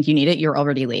as you think you need it, you're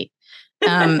already late.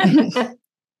 That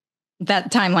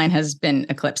timeline has been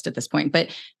eclipsed at this point.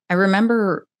 But I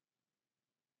remember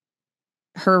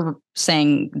her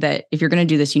saying that if you're going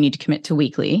to do this, you need to commit to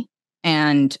weekly.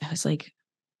 And I was like,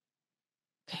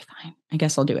 okay, fine, I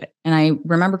guess I'll do it. And I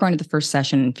remember going to the first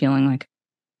session and feeling like,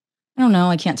 I don't know,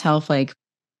 I can't tell if like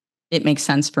it makes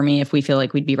sense for me, if we feel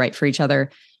like we'd be right for each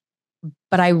other.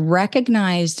 But I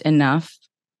recognized enough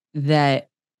that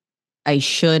I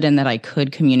should and that I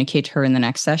could communicate to her in the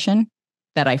next session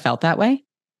that I felt that way,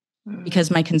 because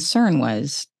my concern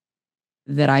was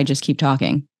that I just keep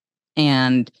talking.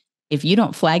 And if you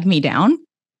don't flag me down,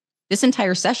 this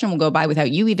entire session will go by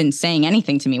without you even saying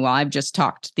anything to me while I've just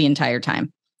talked the entire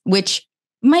time, which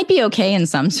might be okay in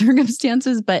some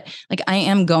circumstances, but like I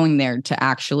am going there to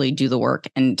actually do the work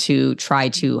and to try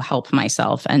to help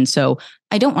myself. And so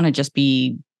I don't want to just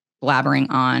be blabbering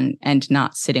on and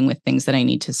not sitting with things that I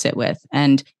need to sit with.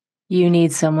 And you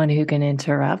need someone who can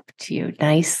interrupt you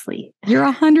nicely.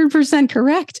 You're 100%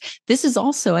 correct. This is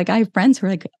also like, I have friends who are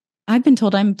like, I've been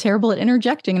told I'm terrible at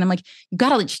interjecting. And I'm like, you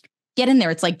got to just get in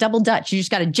there. It's like double Dutch. You just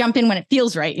got to jump in when it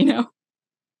feels right, you know?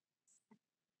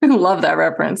 I love that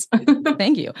reference.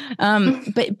 Thank you.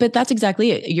 But that's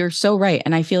exactly it. You're so right.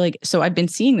 And I feel like, so I've been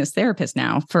seeing this therapist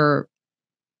now for,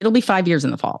 it'll be 5 years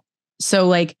in the fall. So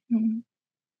like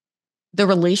the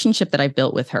relationship that I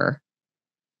built with her,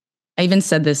 I even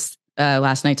said this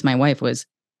last night to my wife, was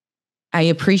I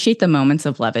appreciate the moments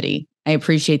of levity. I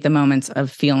appreciate the moments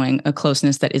of feeling a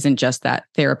closeness that isn't just that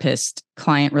therapist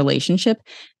client relationship.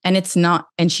 And it's not,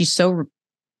 and she's so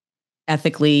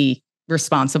ethically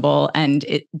responsible and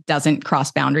it doesn't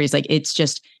cross boundaries. Like it's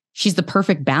just, she's the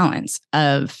perfect balance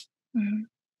of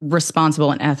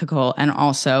responsible and ethical and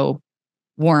also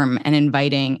warm and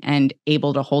inviting and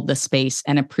able to hold the space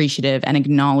and appreciative and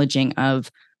acknowledging of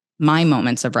my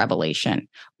moments of revelation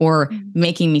or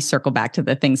making me circle back to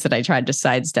the things that I tried to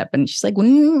sidestep. And she's like,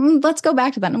 let's go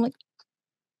back to that. And I'm like,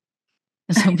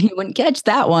 I was hoping you wouldn't catch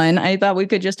that one. I thought we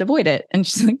could just avoid it. And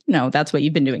she's like, no, that's what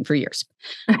you've been doing for years.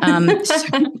 So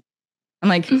I'm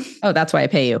like, oh, that's why I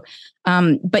pay you.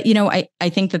 But, you know, I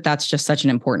think that that's just such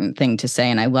an important thing to say.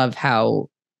 And I love how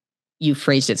you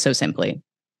phrased it so simply.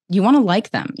 You want to like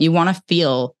them. You want to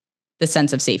feel the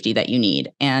sense of safety that you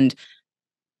need. And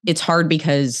it's hard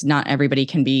because not everybody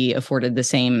can be afforded the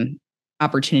same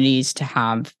opportunities to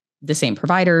have the same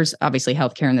providers. Obviously,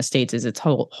 healthcare in the States is its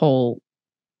whole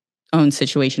own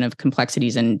situation of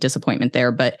complexities and disappointment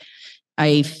there. But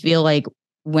I feel like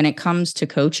when it comes to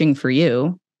coaching for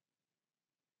you,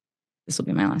 this will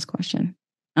be my last question.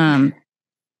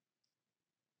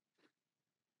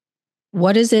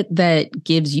 What is it that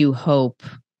gives you hope?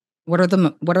 What are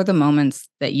the moments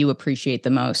that you appreciate the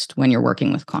most when you're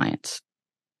working with clients?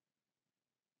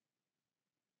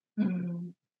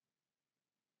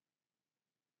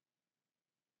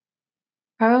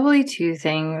 Probably two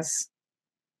things.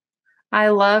 I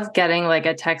love getting like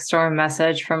a text or a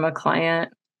message from a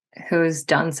client who's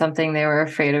done something they were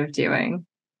afraid of doing.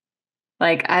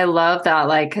 Like, I love that,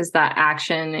 like, because that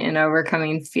action in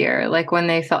overcoming fear, like when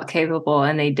they felt capable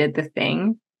and they did the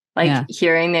thing, like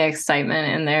hearing the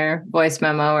excitement in their voice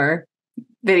memo or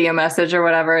video message or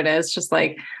whatever it is, just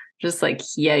like,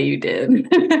 yeah, you did.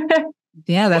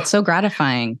 Yeah, that's so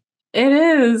gratifying. It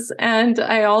is. And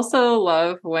I also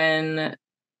love when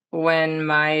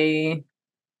my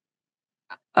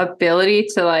ability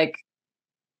to like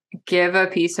give a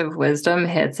piece of wisdom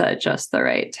hits at just the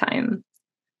right time.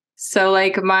 So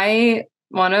like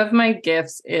one of my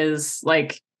gifts is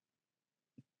like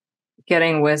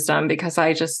getting wisdom, because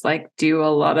I just like do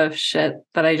a lot of shit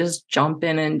that I just jump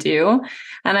in and do.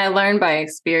 And I learn by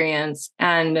experience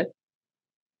and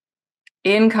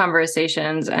in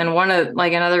conversations. And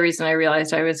another reason I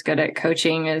realized I was good at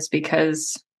coaching is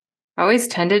because I always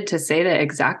tended to say the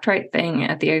exact right thing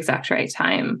at the exact right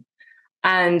time.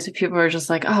 And people were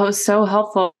just like, oh, it was so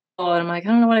helpful. And I'm like, I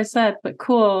don't know what I said, but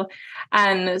cool.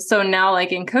 And so now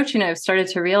like in coaching, I've started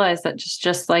to realize that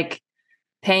just like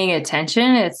paying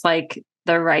attention, it's like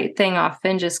the right thing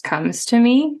often just comes to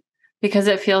me because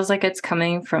it feels like it's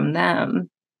coming from them.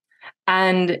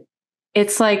 And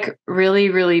it's like really,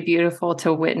 really beautiful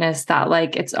to witness that.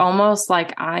 Like, it's almost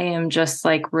like I am just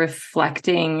like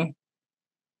reflecting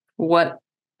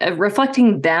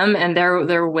them and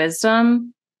their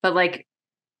wisdom, but like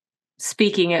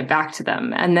speaking it back to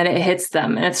them, and then it hits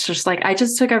them. And it's just like, I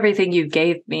just took everything you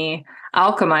gave me,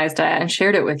 alchemized it and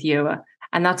shared it with you.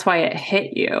 And that's why it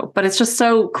hit you. But it's just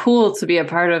so cool to be a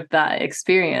part of that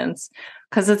experience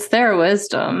because it's their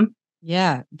wisdom.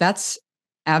 Yeah, that's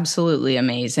absolutely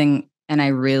amazing. And I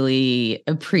really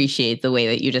appreciate the way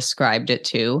that you described it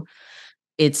too.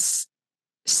 It's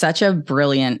such a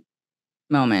brilliant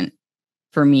moment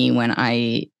for me when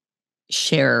I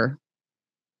share,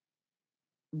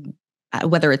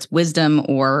 whether it's wisdom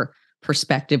or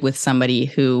perspective, with somebody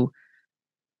who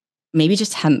maybe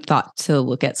just hadn't thought to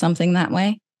look at something that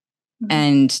way,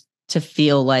 and to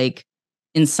feel like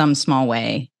in some small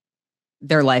way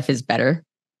their life is better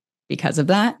because of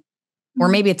that, or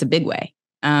maybe it's a big way.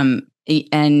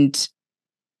 And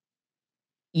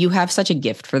you have such a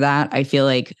gift for that. I feel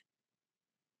like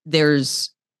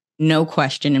there's no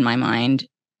question in my mind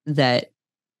that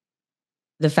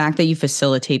the fact that you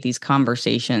facilitate these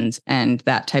conversations and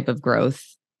that type of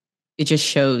growth, it just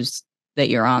shows that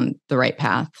you're on the right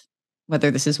path,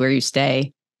 whether this is where you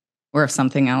stay or if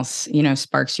something else,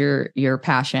 sparks your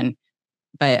passion.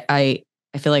 But I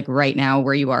feel like right now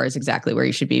where you are is exactly where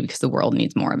you should be because the world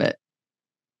needs more of it.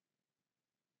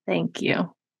 Thank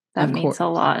you. That means a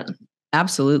lot.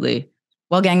 Absolutely.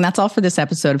 Well, gang, that's all for this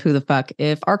episode of Who the Fuck.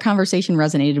 If our conversation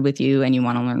resonated with you and you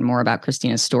want to learn more about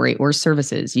Christina's story or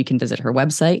services, you can visit her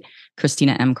website,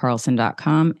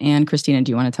 ChristinaMCarlson.com. And Christina,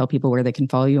 do you want to tell people where they can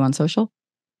follow you on social?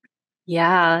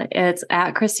 Yeah, it's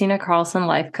at Christina Carlson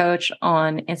Life Coach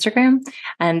on Instagram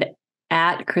and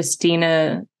at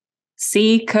Christina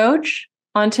C Coach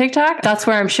on TikTok. That's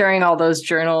where I'm sharing all those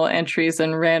journal entries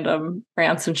and random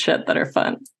rants and shit that are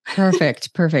fun.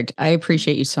 Perfect. I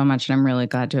appreciate you so much, and I'm really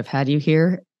glad to have had you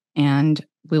here. And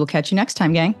we will catch you next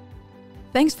time, gang.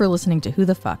 Thanks for listening to Who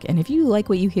the Fuck. And if you like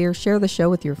what you hear, share the show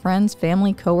with your friends,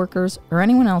 family, coworkers, or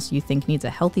anyone else you think needs a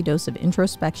healthy dose of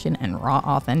introspection and raw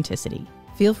authenticity.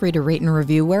 Feel free to rate and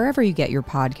review wherever you get your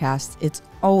podcasts. It's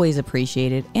always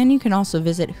appreciated. And you can also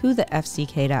visit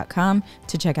whothefck.com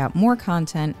to check out more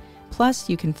content. Plus,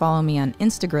 you can follow me on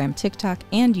Instagram, TikTok,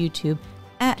 and YouTube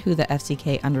at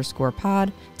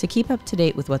whothefck_pod to keep up to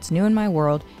date with what's new in my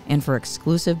world and for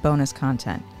exclusive bonus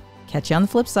content. Catch you on the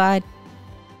flip side.